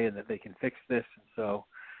act gay, and that they can fix this. And so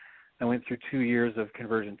I went through 2 years of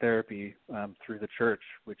conversion therapy through the church,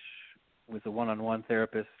 which was a one-on-one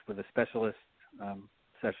therapist with a specialist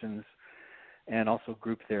sessions, and also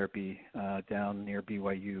group therapy down near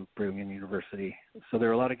BYU, Brigham Young University. So there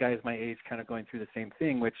were a lot of guys my age kind of going through the same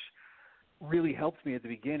thing, which really helped me at the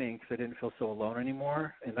beginning because I didn't feel so alone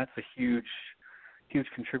anymore. And that's a huge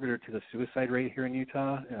contributor to the suicide rate here in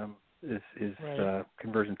Utah, is right.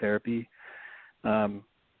 Conversion therapy.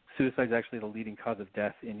 Suicide is actually the leading cause of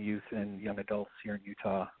death in youth and young adults here in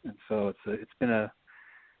Utah. And so it's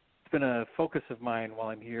been a focus of mine while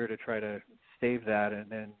I'm here to try to save that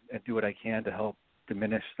and do what I can to help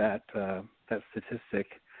diminish that statistic.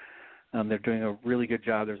 They're doing a really good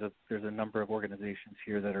job. There's a number of organizations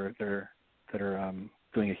here that are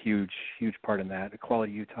doing a huge part in that.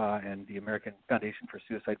 Equality Utah and the American Foundation for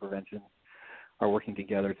Suicide Prevention are working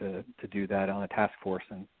together to do that on a task force,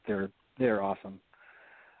 and they're awesome.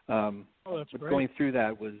 That's great. Going through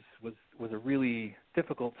that was a really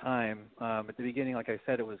difficult time. At the beginning, like I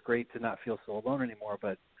said, it was great to not feel so alone anymore,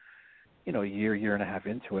 but a year and a half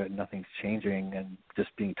into it, nothing's changing, and just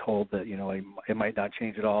being told that it might not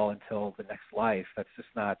change at all until the next life. That's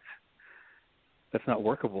not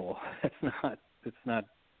workable. It's not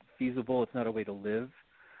feasible. It's not a way to live.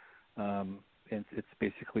 It's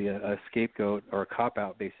basically a scapegoat or a cop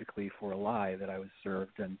out, basically, for a lie that I was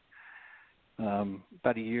served. And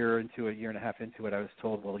about a year and a half into it, I was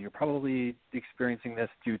told, well, you're probably experiencing this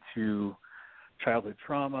due to childhood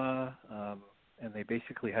trauma. And they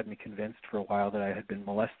basically had me convinced for a while that I had been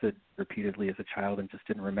molested repeatedly as a child and just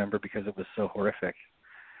didn't remember because it was so horrific.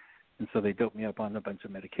 And so they doped me up on a bunch of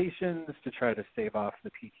medications to try to stave off the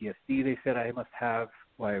PTSD they said I must have,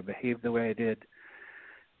 why I behaved the way I did.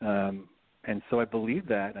 And so I believed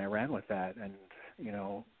that, and I ran with that. And,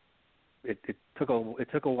 it took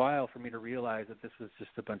a while for me to realize that this was just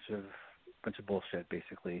a bunch of bullshit,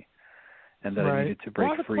 basically, and that I needed to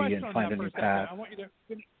break free and find a new path. I want you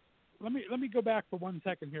to let me go back for 1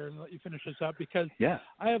 second here and let you finish this up, because yeah.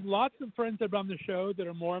 I have lots of friends that are on the show that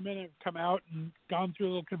are Mormon and have come out and gone through a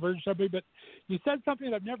little conversion therapy, but you said something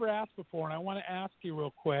that I've never asked before, and I want to ask you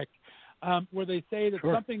real quick, where they say that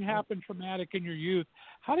Sure. something happened traumatic in your youth.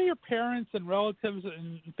 How do your parents and relatives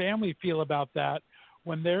and family feel about that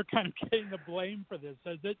when they're kind of getting the blame for this?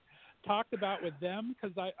 Is it talked about with them?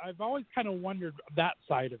 Because I've always kind of wondered that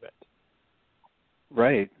side of it.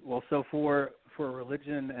 Right. Well, so for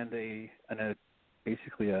religion and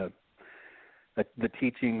basically the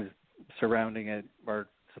teachings surrounding it are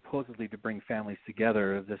supposedly to bring families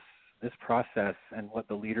together. This process and what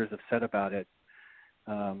the leaders have said about it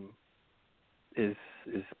is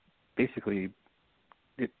basically,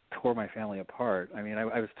 it tore my family apart. I mean,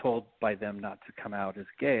 I was told by them not to come out as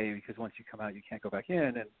gay because once you come out, you can't go back in,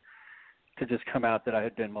 and to just come out that I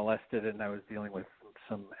had been molested and I was dealing with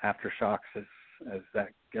some aftershocks as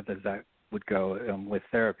that would go with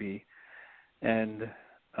therapy. And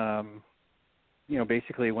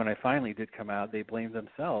basically when I finally did come out, they blamed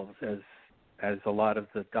themselves, as a lot of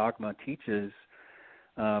the dogma teaches.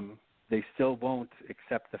 They still won't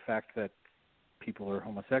accept the fact that people are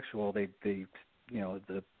homosexual. They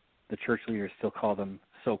the church leaders still call them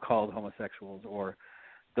so-called homosexuals, or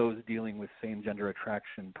those dealing with same-gender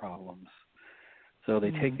attraction problems. So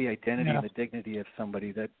they take the identity and the dignity of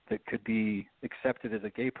somebody that could be accepted as a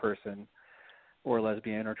gay person or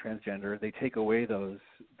lesbian or transgender. They take away those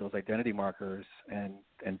identity markers and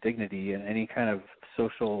dignity and any kind of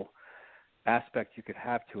social aspect you could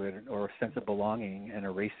have to it, or a sense of belonging, and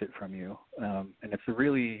erase it from you. And it's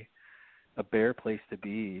really a bare place to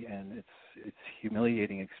be, and it's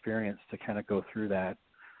humiliating experience to kind of go through that.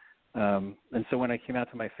 And so when I came out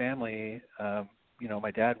to my family,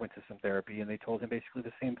 my dad went to some therapy, and they told him basically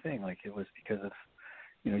the same thing. Like, it was because of,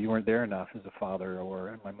 you weren't there enough as a father,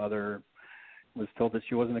 and my mother was told that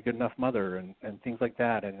she wasn't a good enough mother, and things like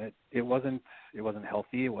that. And it wasn't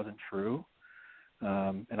healthy. It wasn't true.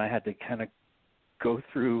 And I had to kind of go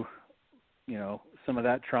through, some of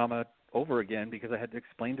that trauma over again, because I had to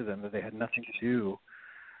explain to them that they had nothing to do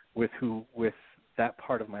with that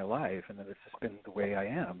part of my life, and that it's just been the way I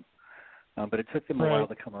am. But it took them a while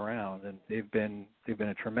to come around, and they've been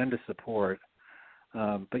a tremendous support.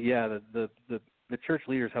 But yeah, the church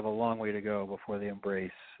leaders have a long way to go before they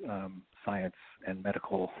embrace science and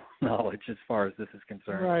medical knowledge as far as this is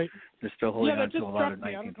concerned. Right. They're still holding on to a lot of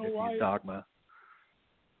me. 1950s dogma.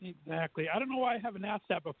 Exactly. I don't know why I haven't asked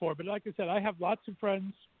that before, but like I said, I have lots of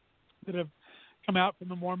friends that have come out from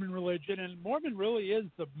the Mormon religion, and Mormon really is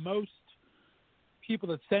the most people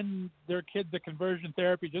that send their kids to conversion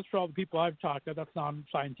therapy. Just for all the people I've talked to, that's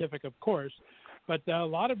non-scientific, of course, but a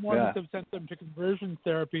lot of Mormons have sent them to conversion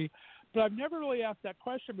therapy. But I've never really asked that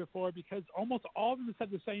question before, because almost all of them have said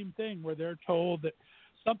the same thing, where they're told that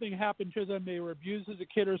something happened to them, they were abused as a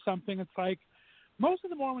kid or something. It's like, most of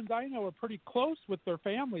the Mormons I know are pretty close with their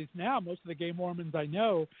families now. Most of the gay Mormons I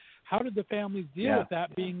know, how did the families deal with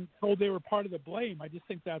that, being told they were part of the blame? I just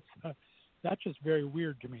think that's just very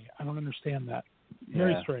weird to me. I don't understand that.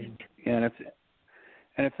 Very strange. Yeah,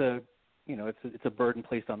 and it's a burden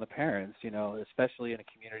placed on the parents, especially in a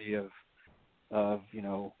community of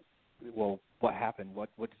well, what happened? What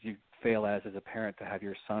did you fail as a parent to have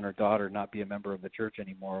your son or daughter not be a member of the church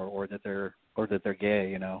anymore, or that they're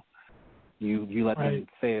gay? You let them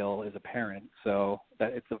fail as a parent, so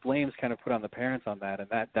that the blame's kind of put on the parents on that, and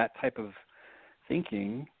that type of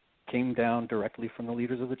thinking came down directly from the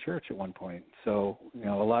leaders of the church at one point. So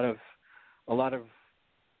a lot of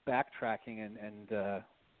backtracking and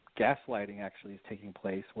gaslighting actually is taking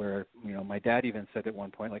place, where my dad even said at one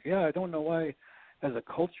point, like, I don't know why as a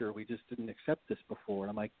culture we just didn't accept this before.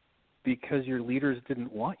 And I'm like, because your leaders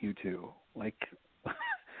didn't want you to. Like,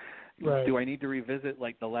 do I need to revisit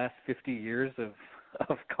like the last 50 years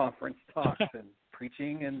of conference talks and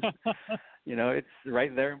preaching? And it's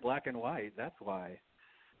right there in black and white. That's why.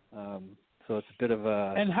 So it's a bit of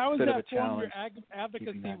a and how has that formed your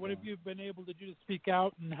advocacy? What have you been able to do to speak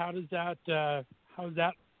out, and how does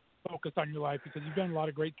that focus on your life? Because you've done a lot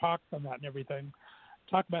of great talks on that and everything.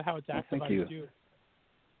 Talk about how it's activated you.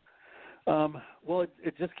 Well,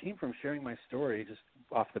 it just came from sharing my story just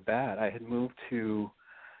off the bat. I had moved to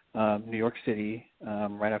New York City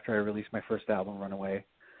right after I released my first album, Runaway.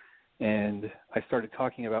 And I started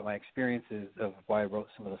talking about my experiences of why I wrote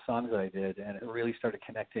some of the songs that I did, and it really started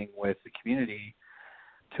connecting with the community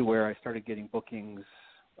to where I started getting bookings.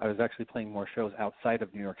 I was actually playing more shows outside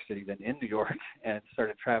of New York City than in New York, and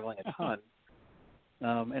started traveling a ton.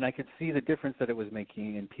 And I could see the difference that it was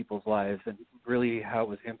making in people's lives, and really how it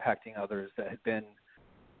was impacting others that had been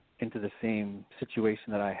into the same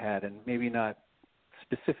situation that I had, and maybe not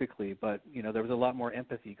specifically, but there was a lot more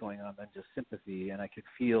empathy going on than just sympathy, and I could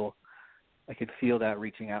feel that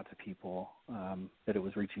reaching out to people, that it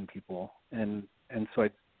was reaching people, and so I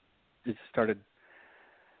just started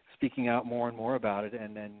speaking out more and more about it,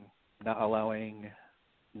 and then not allowing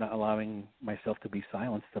myself to be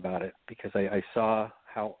silenced about it, because I saw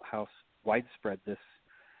how widespread this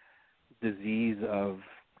disease of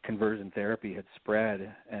conversion therapy had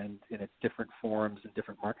spread, and in its different forms and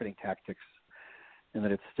different marketing tactics, and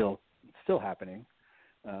that it's still happening.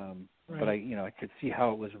 But I could see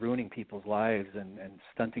how it was ruining people's lives and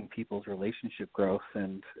stunting people's relationship growth,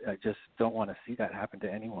 and I just don't want to see that happen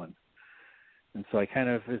to anyone. And so I kind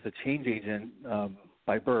of, as a change agent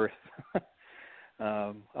by birth,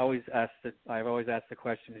 I've always asked the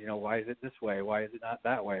question, why is it this way? Why is it not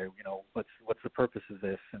that way? What's the purpose of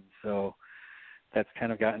this? And so that's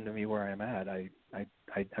kind of gotten to me where I'm at.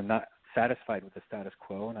 I'm not satisfied with the status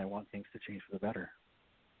quo, and I want things to change for the better.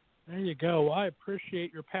 There you go. Well, I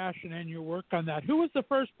appreciate your passion and your work on that. Who was the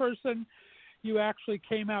first person you actually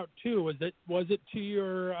came out to? Was it to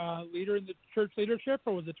your leader in the church leadership,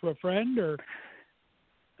 or was it to a friend? Or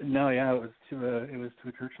no, yeah, it was to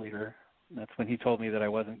a church leader. That's when he told me that I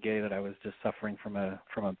wasn't gay, that I was just suffering from a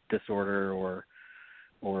disorder, or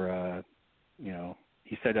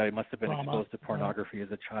he said I must have been exposed to pornography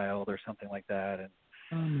as a child or something like that,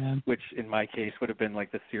 and which in my case would have been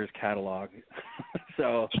like the Sears catalog.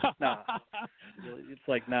 So it's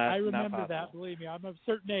like not. I remember not that. Believe me, I'm of a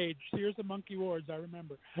certain age. Sears and Monkey Wars, I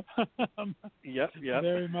remember. Yep.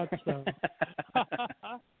 Very much so.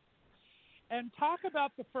 And talk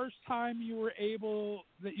about the first time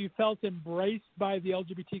that you felt embraced by the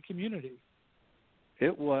LGBT community.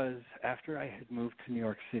 It was after I had moved to New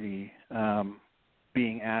York City,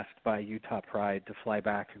 being asked by Utah Pride to fly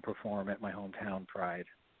back and perform at my hometown Pride.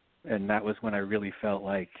 And that was when I really felt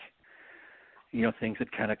like, things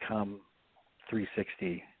had kind of come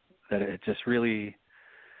 360, that it just really,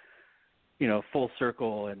 full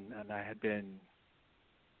circle. And I had been,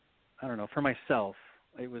 I don't know, for myself,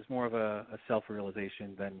 it was more of a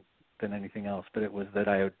self-realization than anything else, but it was that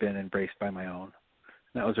I had been embraced by my own.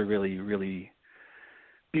 And that was a really, really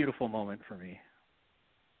beautiful moment for me.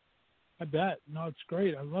 I bet. No, it's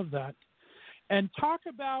great. I love that. And talk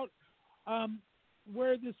about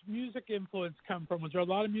where this music influence come from. Was there a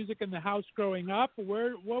lot of music in the house growing up?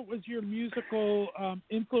 What was your musical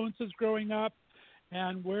influences growing up,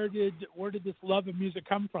 and where did this love of music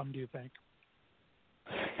come from, do you think?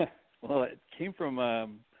 Well, it came from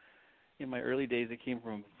in my early days. It came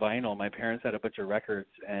from vinyl. My parents had a bunch of records,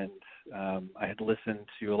 and I had listened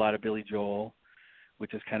to a lot of Billy Joel,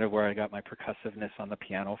 which is kind of where I got my percussiveness on the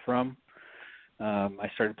piano from. I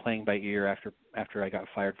started playing by ear after I got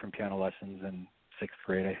fired from piano lessons in 6th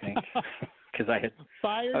grade, I think, because I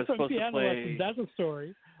was supposed to play. Lessons. That's a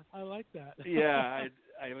story. I like that. Yeah,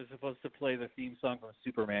 I was supposed to play the theme song from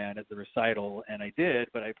Superman at the recital, and I did,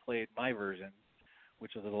 but I played my version,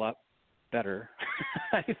 which was a lot better.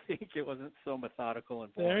 I think it wasn't so methodical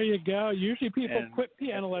and boring. There you go. Usually people quit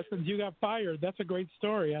piano lessons. You got fired. That's a great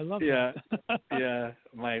story. I love that. Yeah.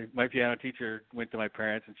 My piano teacher went to my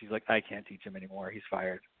parents, and she's like, I can't teach him anymore. He's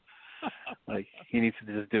fired. Like, he needs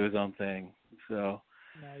to just do his own thing. So,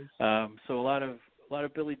 nice. So a lot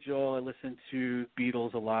of Billy Joel. I listened to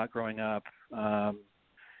Beatles a lot growing up,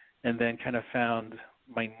 and then kind of found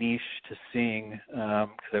my niche to sing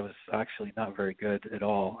because I was actually not very good at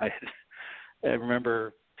all. I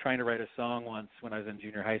remember trying to write a song once when I was in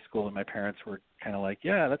junior high school, and my parents were kind of like,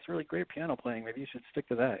 yeah, that's really great piano playing. Maybe you should stick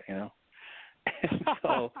to that, And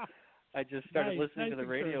so I just started listening to the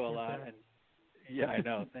radio a lot. And yeah, I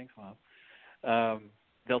know. Thanks, Mom.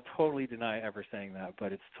 They'll totally deny ever saying that,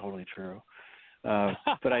 but it's totally true.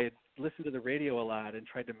 But I had listened to the radio a lot and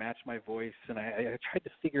tried to match my voice, and I tried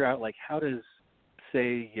to figure out, like, how does,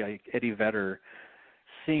 say, like Eddie Vedder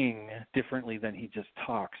sing differently than he just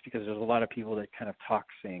talks, because there's a lot of people that kind of talk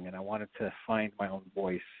sing, and I wanted to find my own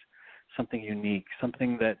voice, something unique,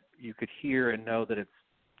 something that you could hear and know that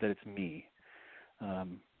it's me.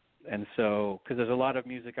 And so, because there's a lot of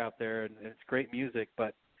music out there, and it's great music,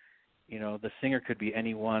 but the singer could be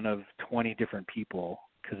any one of 20 different people,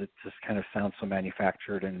 because it just kind of sounds so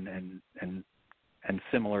manufactured and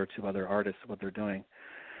similar to other artists, what they're doing.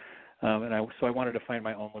 So I wanted to find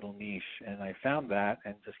my own little niche, and I found that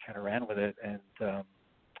and just kind of ran with it. And so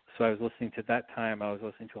I was listening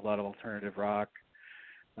to a lot of alternative rock,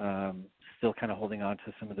 still kind of holding on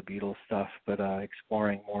to some of the Beatles stuff, but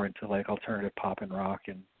exploring more into like alternative pop and rock.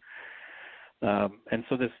 And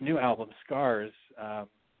so this new album, Scars,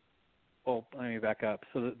 let me back up.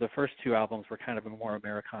 So the first two albums were kind of a more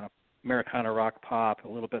Americana rock pop, a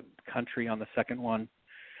little bit country on the second one,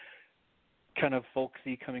 kind of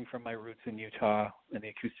folksy coming from my roots in Utah and the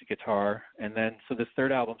acoustic guitar. And then, so this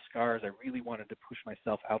third album, Scars, I really wanted to push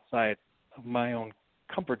myself outside of my own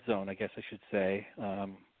comfort zone, I guess I should say.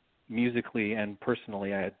 Musically and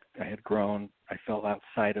personally, I had grown. I felt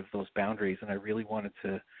outside of those boundaries, and I really wanted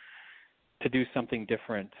to do something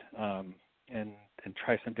different. And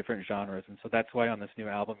try some different genres. And so that's why on this new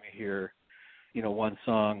album you hear, one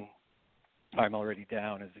song, I'm Already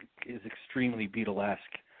Down, is extremely Beatlesque.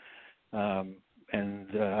 And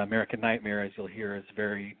American Nightmare, as you'll hear, is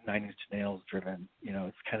very Nine Inch Nails driven.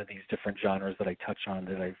 It's kind of these different genres that I touch on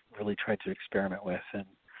that I've really tried to experiment with, and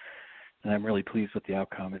I'm really pleased with the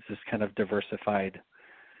outcome. It's just kind of diversified,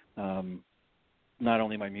 not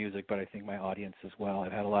only my music, but I think my audience as well.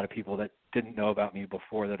 I've had a lot of people that didn't know about me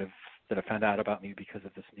before that have found out about me because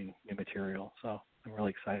of this new material. So I'm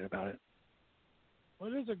really excited about it.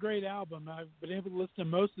 Well, it is a great album. I've been able to listen to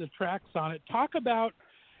most of the tracks on it. Talk about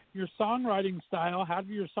your songwriting style. How did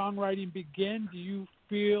your songwriting begin? Do you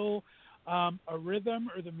feel a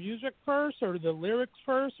rhythm or the music first, or the lyrics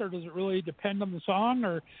first, or does it really depend on the song,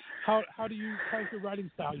 or how's your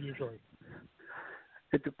writing style usually?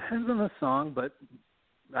 It depends on the song, but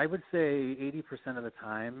I would say 80% of the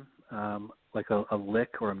time, like a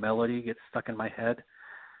lick or a melody gets stuck in my head,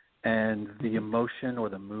 and the emotion or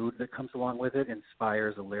the mood that comes along with it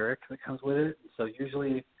inspires a lyric that comes with it. So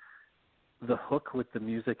usually the hook with the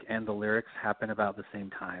music and the lyrics happen about the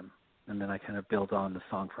same time, and then I kind of build on the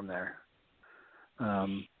song from there.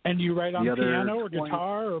 And you write on piano or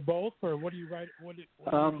guitar or both, or what do you write? What do you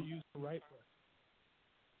use to write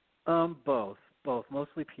with? Both.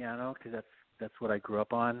 Mostly piano, because that's what I grew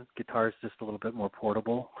up on. Guitar is just a little bit more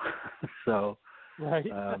portable, so right.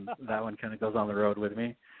 That one kind of goes on the road with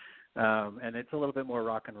me. And it's a little bit more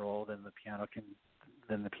rock and roll than the piano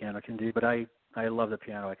can do. But I love the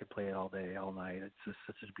piano. I could play it all day, all night. It's just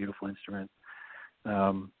such a beautiful instrument.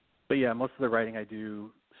 But yeah, most of the writing I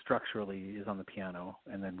do structurally is on the piano,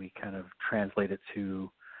 and then we kind of translate it to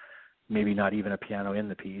maybe not even a piano in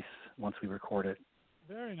the piece once we record it.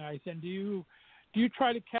 Very nice. And do you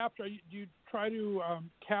try to capture? Do you try to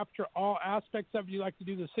capture all aspects of it? Do you like to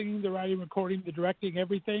do the singing, the writing, recording, the directing,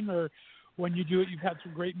 everything, or when you do it, you've had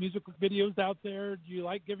some great musical videos out there. Do you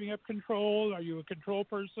like giving up control? Are you a control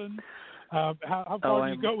person? How far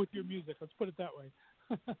do you go with your music? Let's put it that way.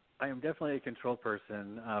 I am definitely a control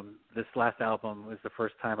person. This last album was the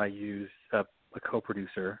first time I used a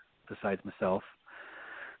co-producer besides myself.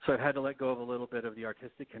 So I've had to let go of a little bit of the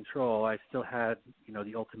artistic control. I still had,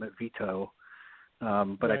 the ultimate veto, but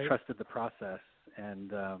right. I trusted the process.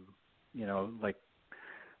 And, like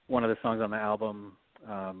one of the songs on the album,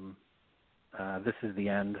 This Is the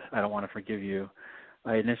End, I Don't Want to Forgive You,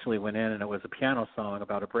 I initially went in and it was a piano song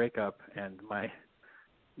about a breakup, and my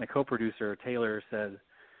co-producer, Taylor, said,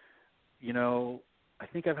 I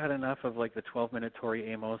think I've had enough of like the 12-minute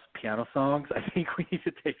Tori Amos piano songs. I think we need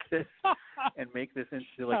to take this and make this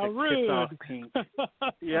into like a kiss-off Pink.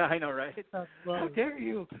 Yeah, I know, right? How dare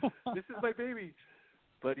you? This is my baby.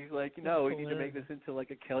 But he's like, no, we need to make this into like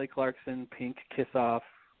a Kelly Clarkson Pink kiss-off,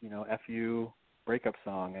 F.U. breakup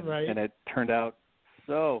song. And, right. and it turned out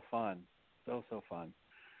so fun, so fun.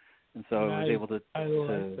 And so I was able to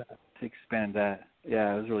expand that.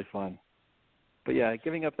 Yeah, it was really fun. But yeah,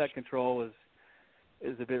 giving up that control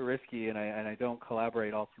is a bit risky, and I don't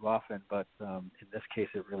collaborate all too often. But in this case,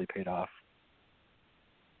 it really paid off.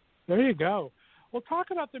 There you go. Well, talk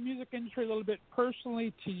about the music industry a little bit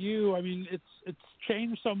personally to you. I mean, it's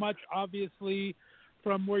changed so much, obviously,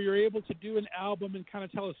 from where you're able to do an album and kind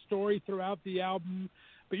of tell a story throughout the album.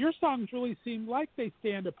 But your songs really seem like they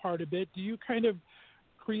stand apart a bit. Do you kind of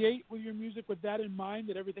create with your music with that in mind,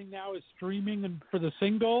 that everything now is streaming and for the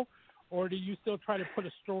single, or do you still try to put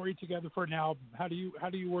a story together for an album? How do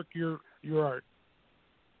you work your art?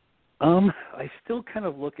 I still kind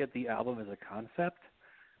of look at the album as a concept,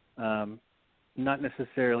 not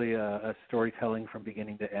necessarily a storytelling from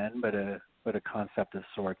beginning to end, but a concept of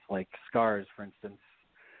sorts. Like Scars, for instance,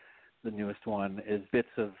 the newest one, is bits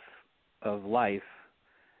of life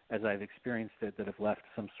as I've experienced it that have left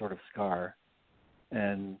some sort of scar.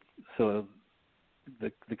 And so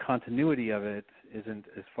the continuity of it isn't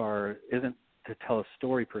to tell a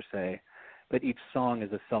story per se, but each song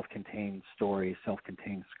is a self-contained story,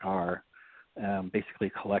 self-contained scar, basically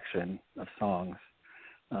a collection of songs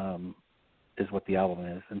is what the album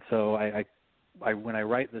is. And so I when I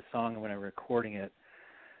write the song and when I'm recording it,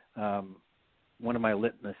 one of my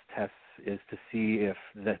litmus tests is to see if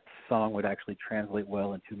that song would actually translate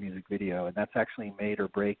well into a music video, and that's actually made or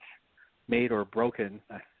broken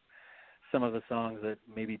some of the songs that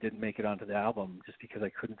maybe didn't make it onto the album just because I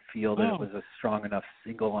couldn't feel that it was a strong enough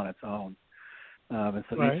single on its own. And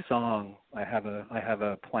so each song, I have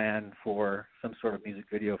a plan for some sort of music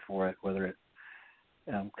video for it, whether it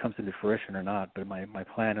comes into fruition or not. But my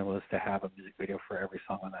plan was to have a music video for every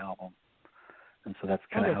song on the album, and so that's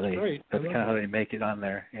kind of how they make it on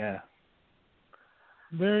there. Yeah.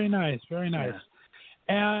 Very nice, very nice. Yeah.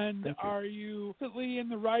 And are you constantly in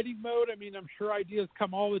the writing mode? I mean, I'm sure ideas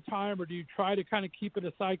come all the time, or do you try to kind of keep it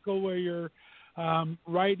a cycle where you're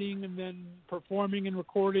writing and then performing and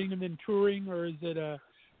recording and then touring, or is it a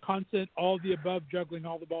constant all the above, juggling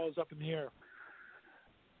all the balls up in the air?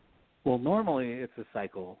 Well, normally it's a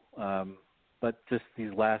cycle, but just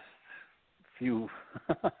these last few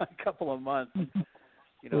couple of months,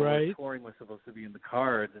 you know, right. when touring was supposed to be in the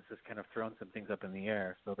cards, it's just kind of thrown some things up in the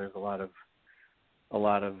air. So there's a lot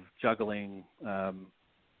of juggling of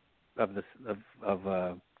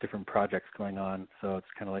different projects going on. So it's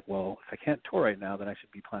kind of like, well, if I can't tour right now, then I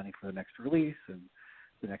should be planning for the next release and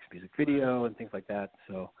the next music video and things like that.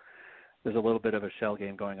 So there's a little bit of a shell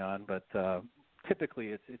game going on, but typically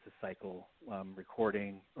it's a cycle: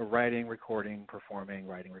 recording, or writing, recording, performing,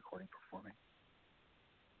 writing, recording, performing.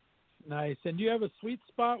 Nice. And do you have a sweet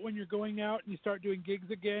spot when you're going out and you start doing gigs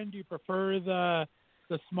again? Do you prefer the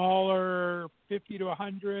smaller 50 to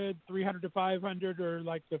 100, 300 to 500, or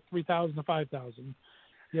like the 3,000 to 5,000? Do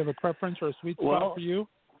you have a preference or a sweet spot for you?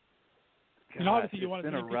 And obviously you want to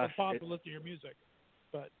see people pop and listen to your music,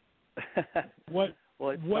 but what?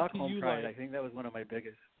 Well, at what Stockholm do you Pride, like? I think that was one of my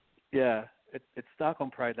biggest. Yeah, at Stockholm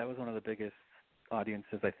Pride, that was one of the biggest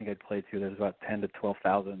audiences I think I'd played to. There's about 10 to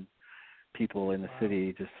 12,000 people in the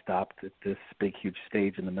city just stopped at this big, huge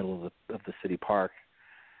stage in the middle of the city park.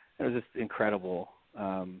 It was just incredible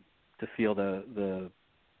to feel the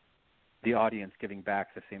audience giving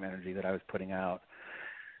back the same energy that I was putting out.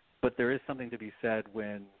 But there is something to be said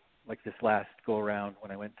when, like this last go around,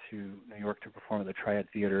 when I went to New York to perform at the Triad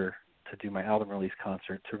Theater to do my album release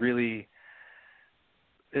concert, to really,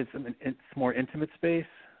 it's more intimate space.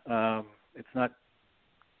 It's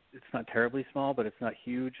not terribly small, but it's not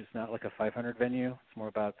huge. It's not like a 500 venue. It's more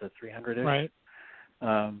about the 300-ish. Right.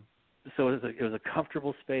 So it was a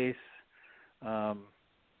comfortable space,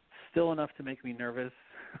 still enough to make me nervous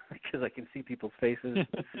because I can see people's faces.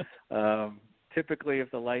 Typically, if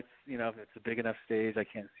the lights, if it's a big enough stage, I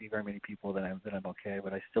can't see very many people, then I'm okay.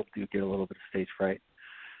 But I still do get a little bit of stage fright.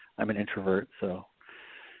 I'm an introvert, so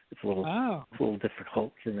it's a little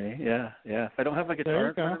difficult for me. Yeah. If I don't have my guitar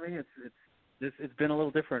in front of me, it's been a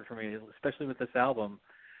little different for me, especially with this album.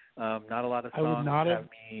 Not a lot of songs I would not have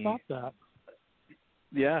me. Thought that.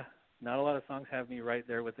 Yeah, not a lot of songs have me right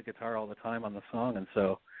there with the guitar all the time on the song, and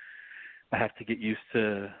so I have to get used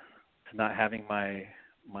to not having my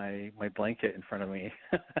blanket in front of me,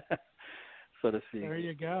 so to speak. There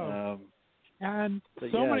you go.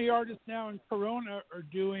 Many artists now in Corona are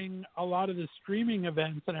doing a lot of the streaming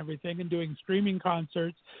events and everything and doing streaming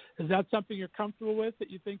concerts. Is that something you're comfortable with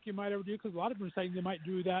that you think you might ever do? Because a lot of them are saying they might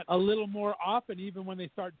do that a little more often even when they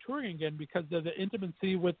start touring again because of the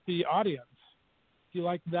intimacy with the audience. Do you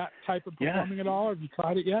like that type of performing at all? Have you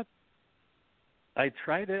tried it yet? I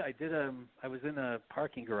tried it. I did. I was in a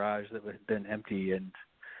parking garage that had been empty, and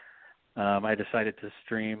I decided to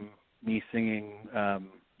stream me singing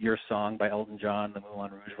Your Song by Elton John, the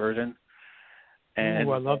Moulin Rouge version. And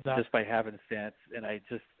I love that. Just by happenstance, and I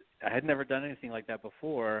had never done anything like that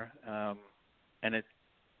before, and it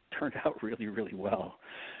turned out really, really well.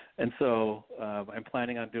 And so I'm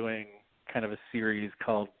planning on doing kind of a series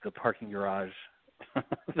called the Parking Garage,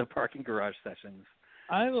 the Parking Garage Sessions.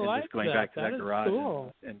 I like just going that. back to that is garage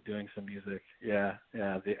cool. and doing some music. Yeah.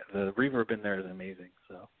 The reverb in there is amazing.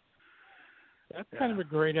 So that's kind of a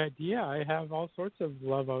great idea. I have all sorts of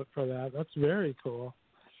love out for that. That's very cool.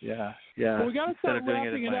 Yeah. Well, we got to start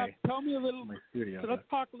wrapping it up. Tell me a little. So let's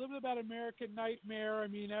talk a little bit about American Nightmare. I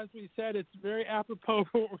mean, as we said, it's very apropos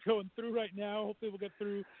for what we're going through right now. Hopefully, we'll get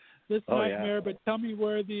through this nightmare. Yeah. But tell me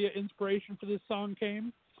where the inspiration for this song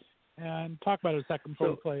came, and talk about it a second before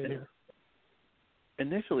we play it here.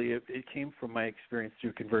 Initially, it came from my experience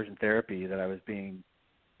through conversion therapy that I was being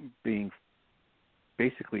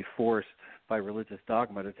basically forced by religious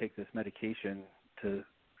dogma to take this medication to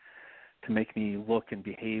make me look and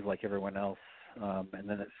behave like everyone else. And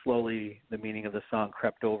then the meaning of the song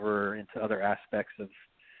crept over into other aspects of,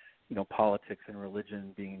 politics and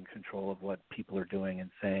religion being in control of what people are doing and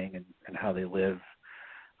saying and how they live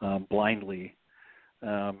blindly.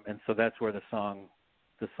 And so that's where the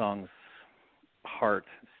song's heart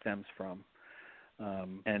stems from.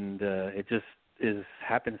 And it just is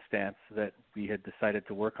happenstance that we had decided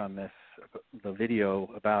to work on the video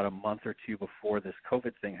about a month or two before this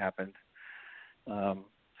COVID thing happened.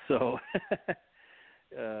 So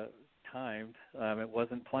timed. It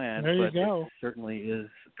wasn't planned, but it certainly is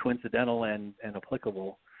coincidental and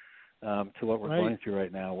applicable to what we're going through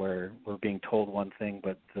right now, where we're being told one thing,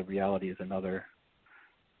 but the reality is another.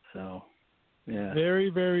 So, yeah. Very,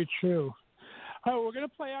 very true. Oh, we're going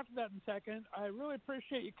to play after that in a second. I really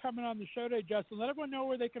appreciate you coming on the show today, Justin. Let everyone know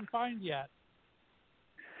where they can find you at.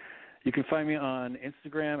 You can find me on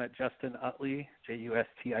Instagram at Justin Utley,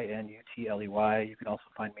 JustinUtley. You can also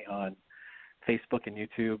find me on Facebook and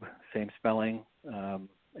YouTube, same spelling,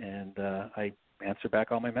 and I answer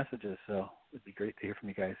back all my messages, so it'd be great to hear from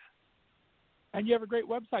you guys. And you have a great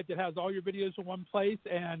website that has all your videos in one place,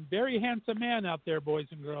 and very handsome man out there, boys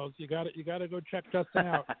and girls. You got to go check Justin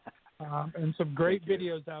out, and some great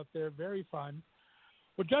videos out there, very fun.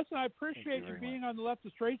 Well, Justin, I appreciate you being on the Left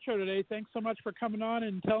of Str8 show today. Thanks so much for coming on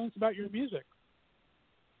and telling us about your music.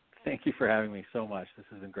 Thank you for having me so much. This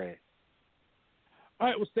has been great. All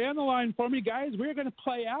right, well, stay on the line for me, guys. We're going to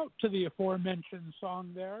play out to the aforementioned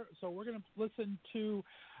song there. So we're going to listen to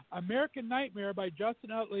American Nightmare by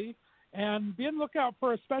Justin Utley, and be on the lookout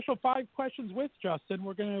for a special 5 questions with Justin.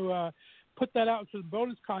 We're going to put that out as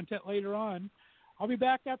bonus content later on. I'll be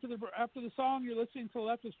back after the song. You're listening to the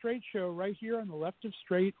Left of Str8 show right here on the Left of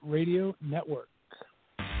Str8 Radio Network.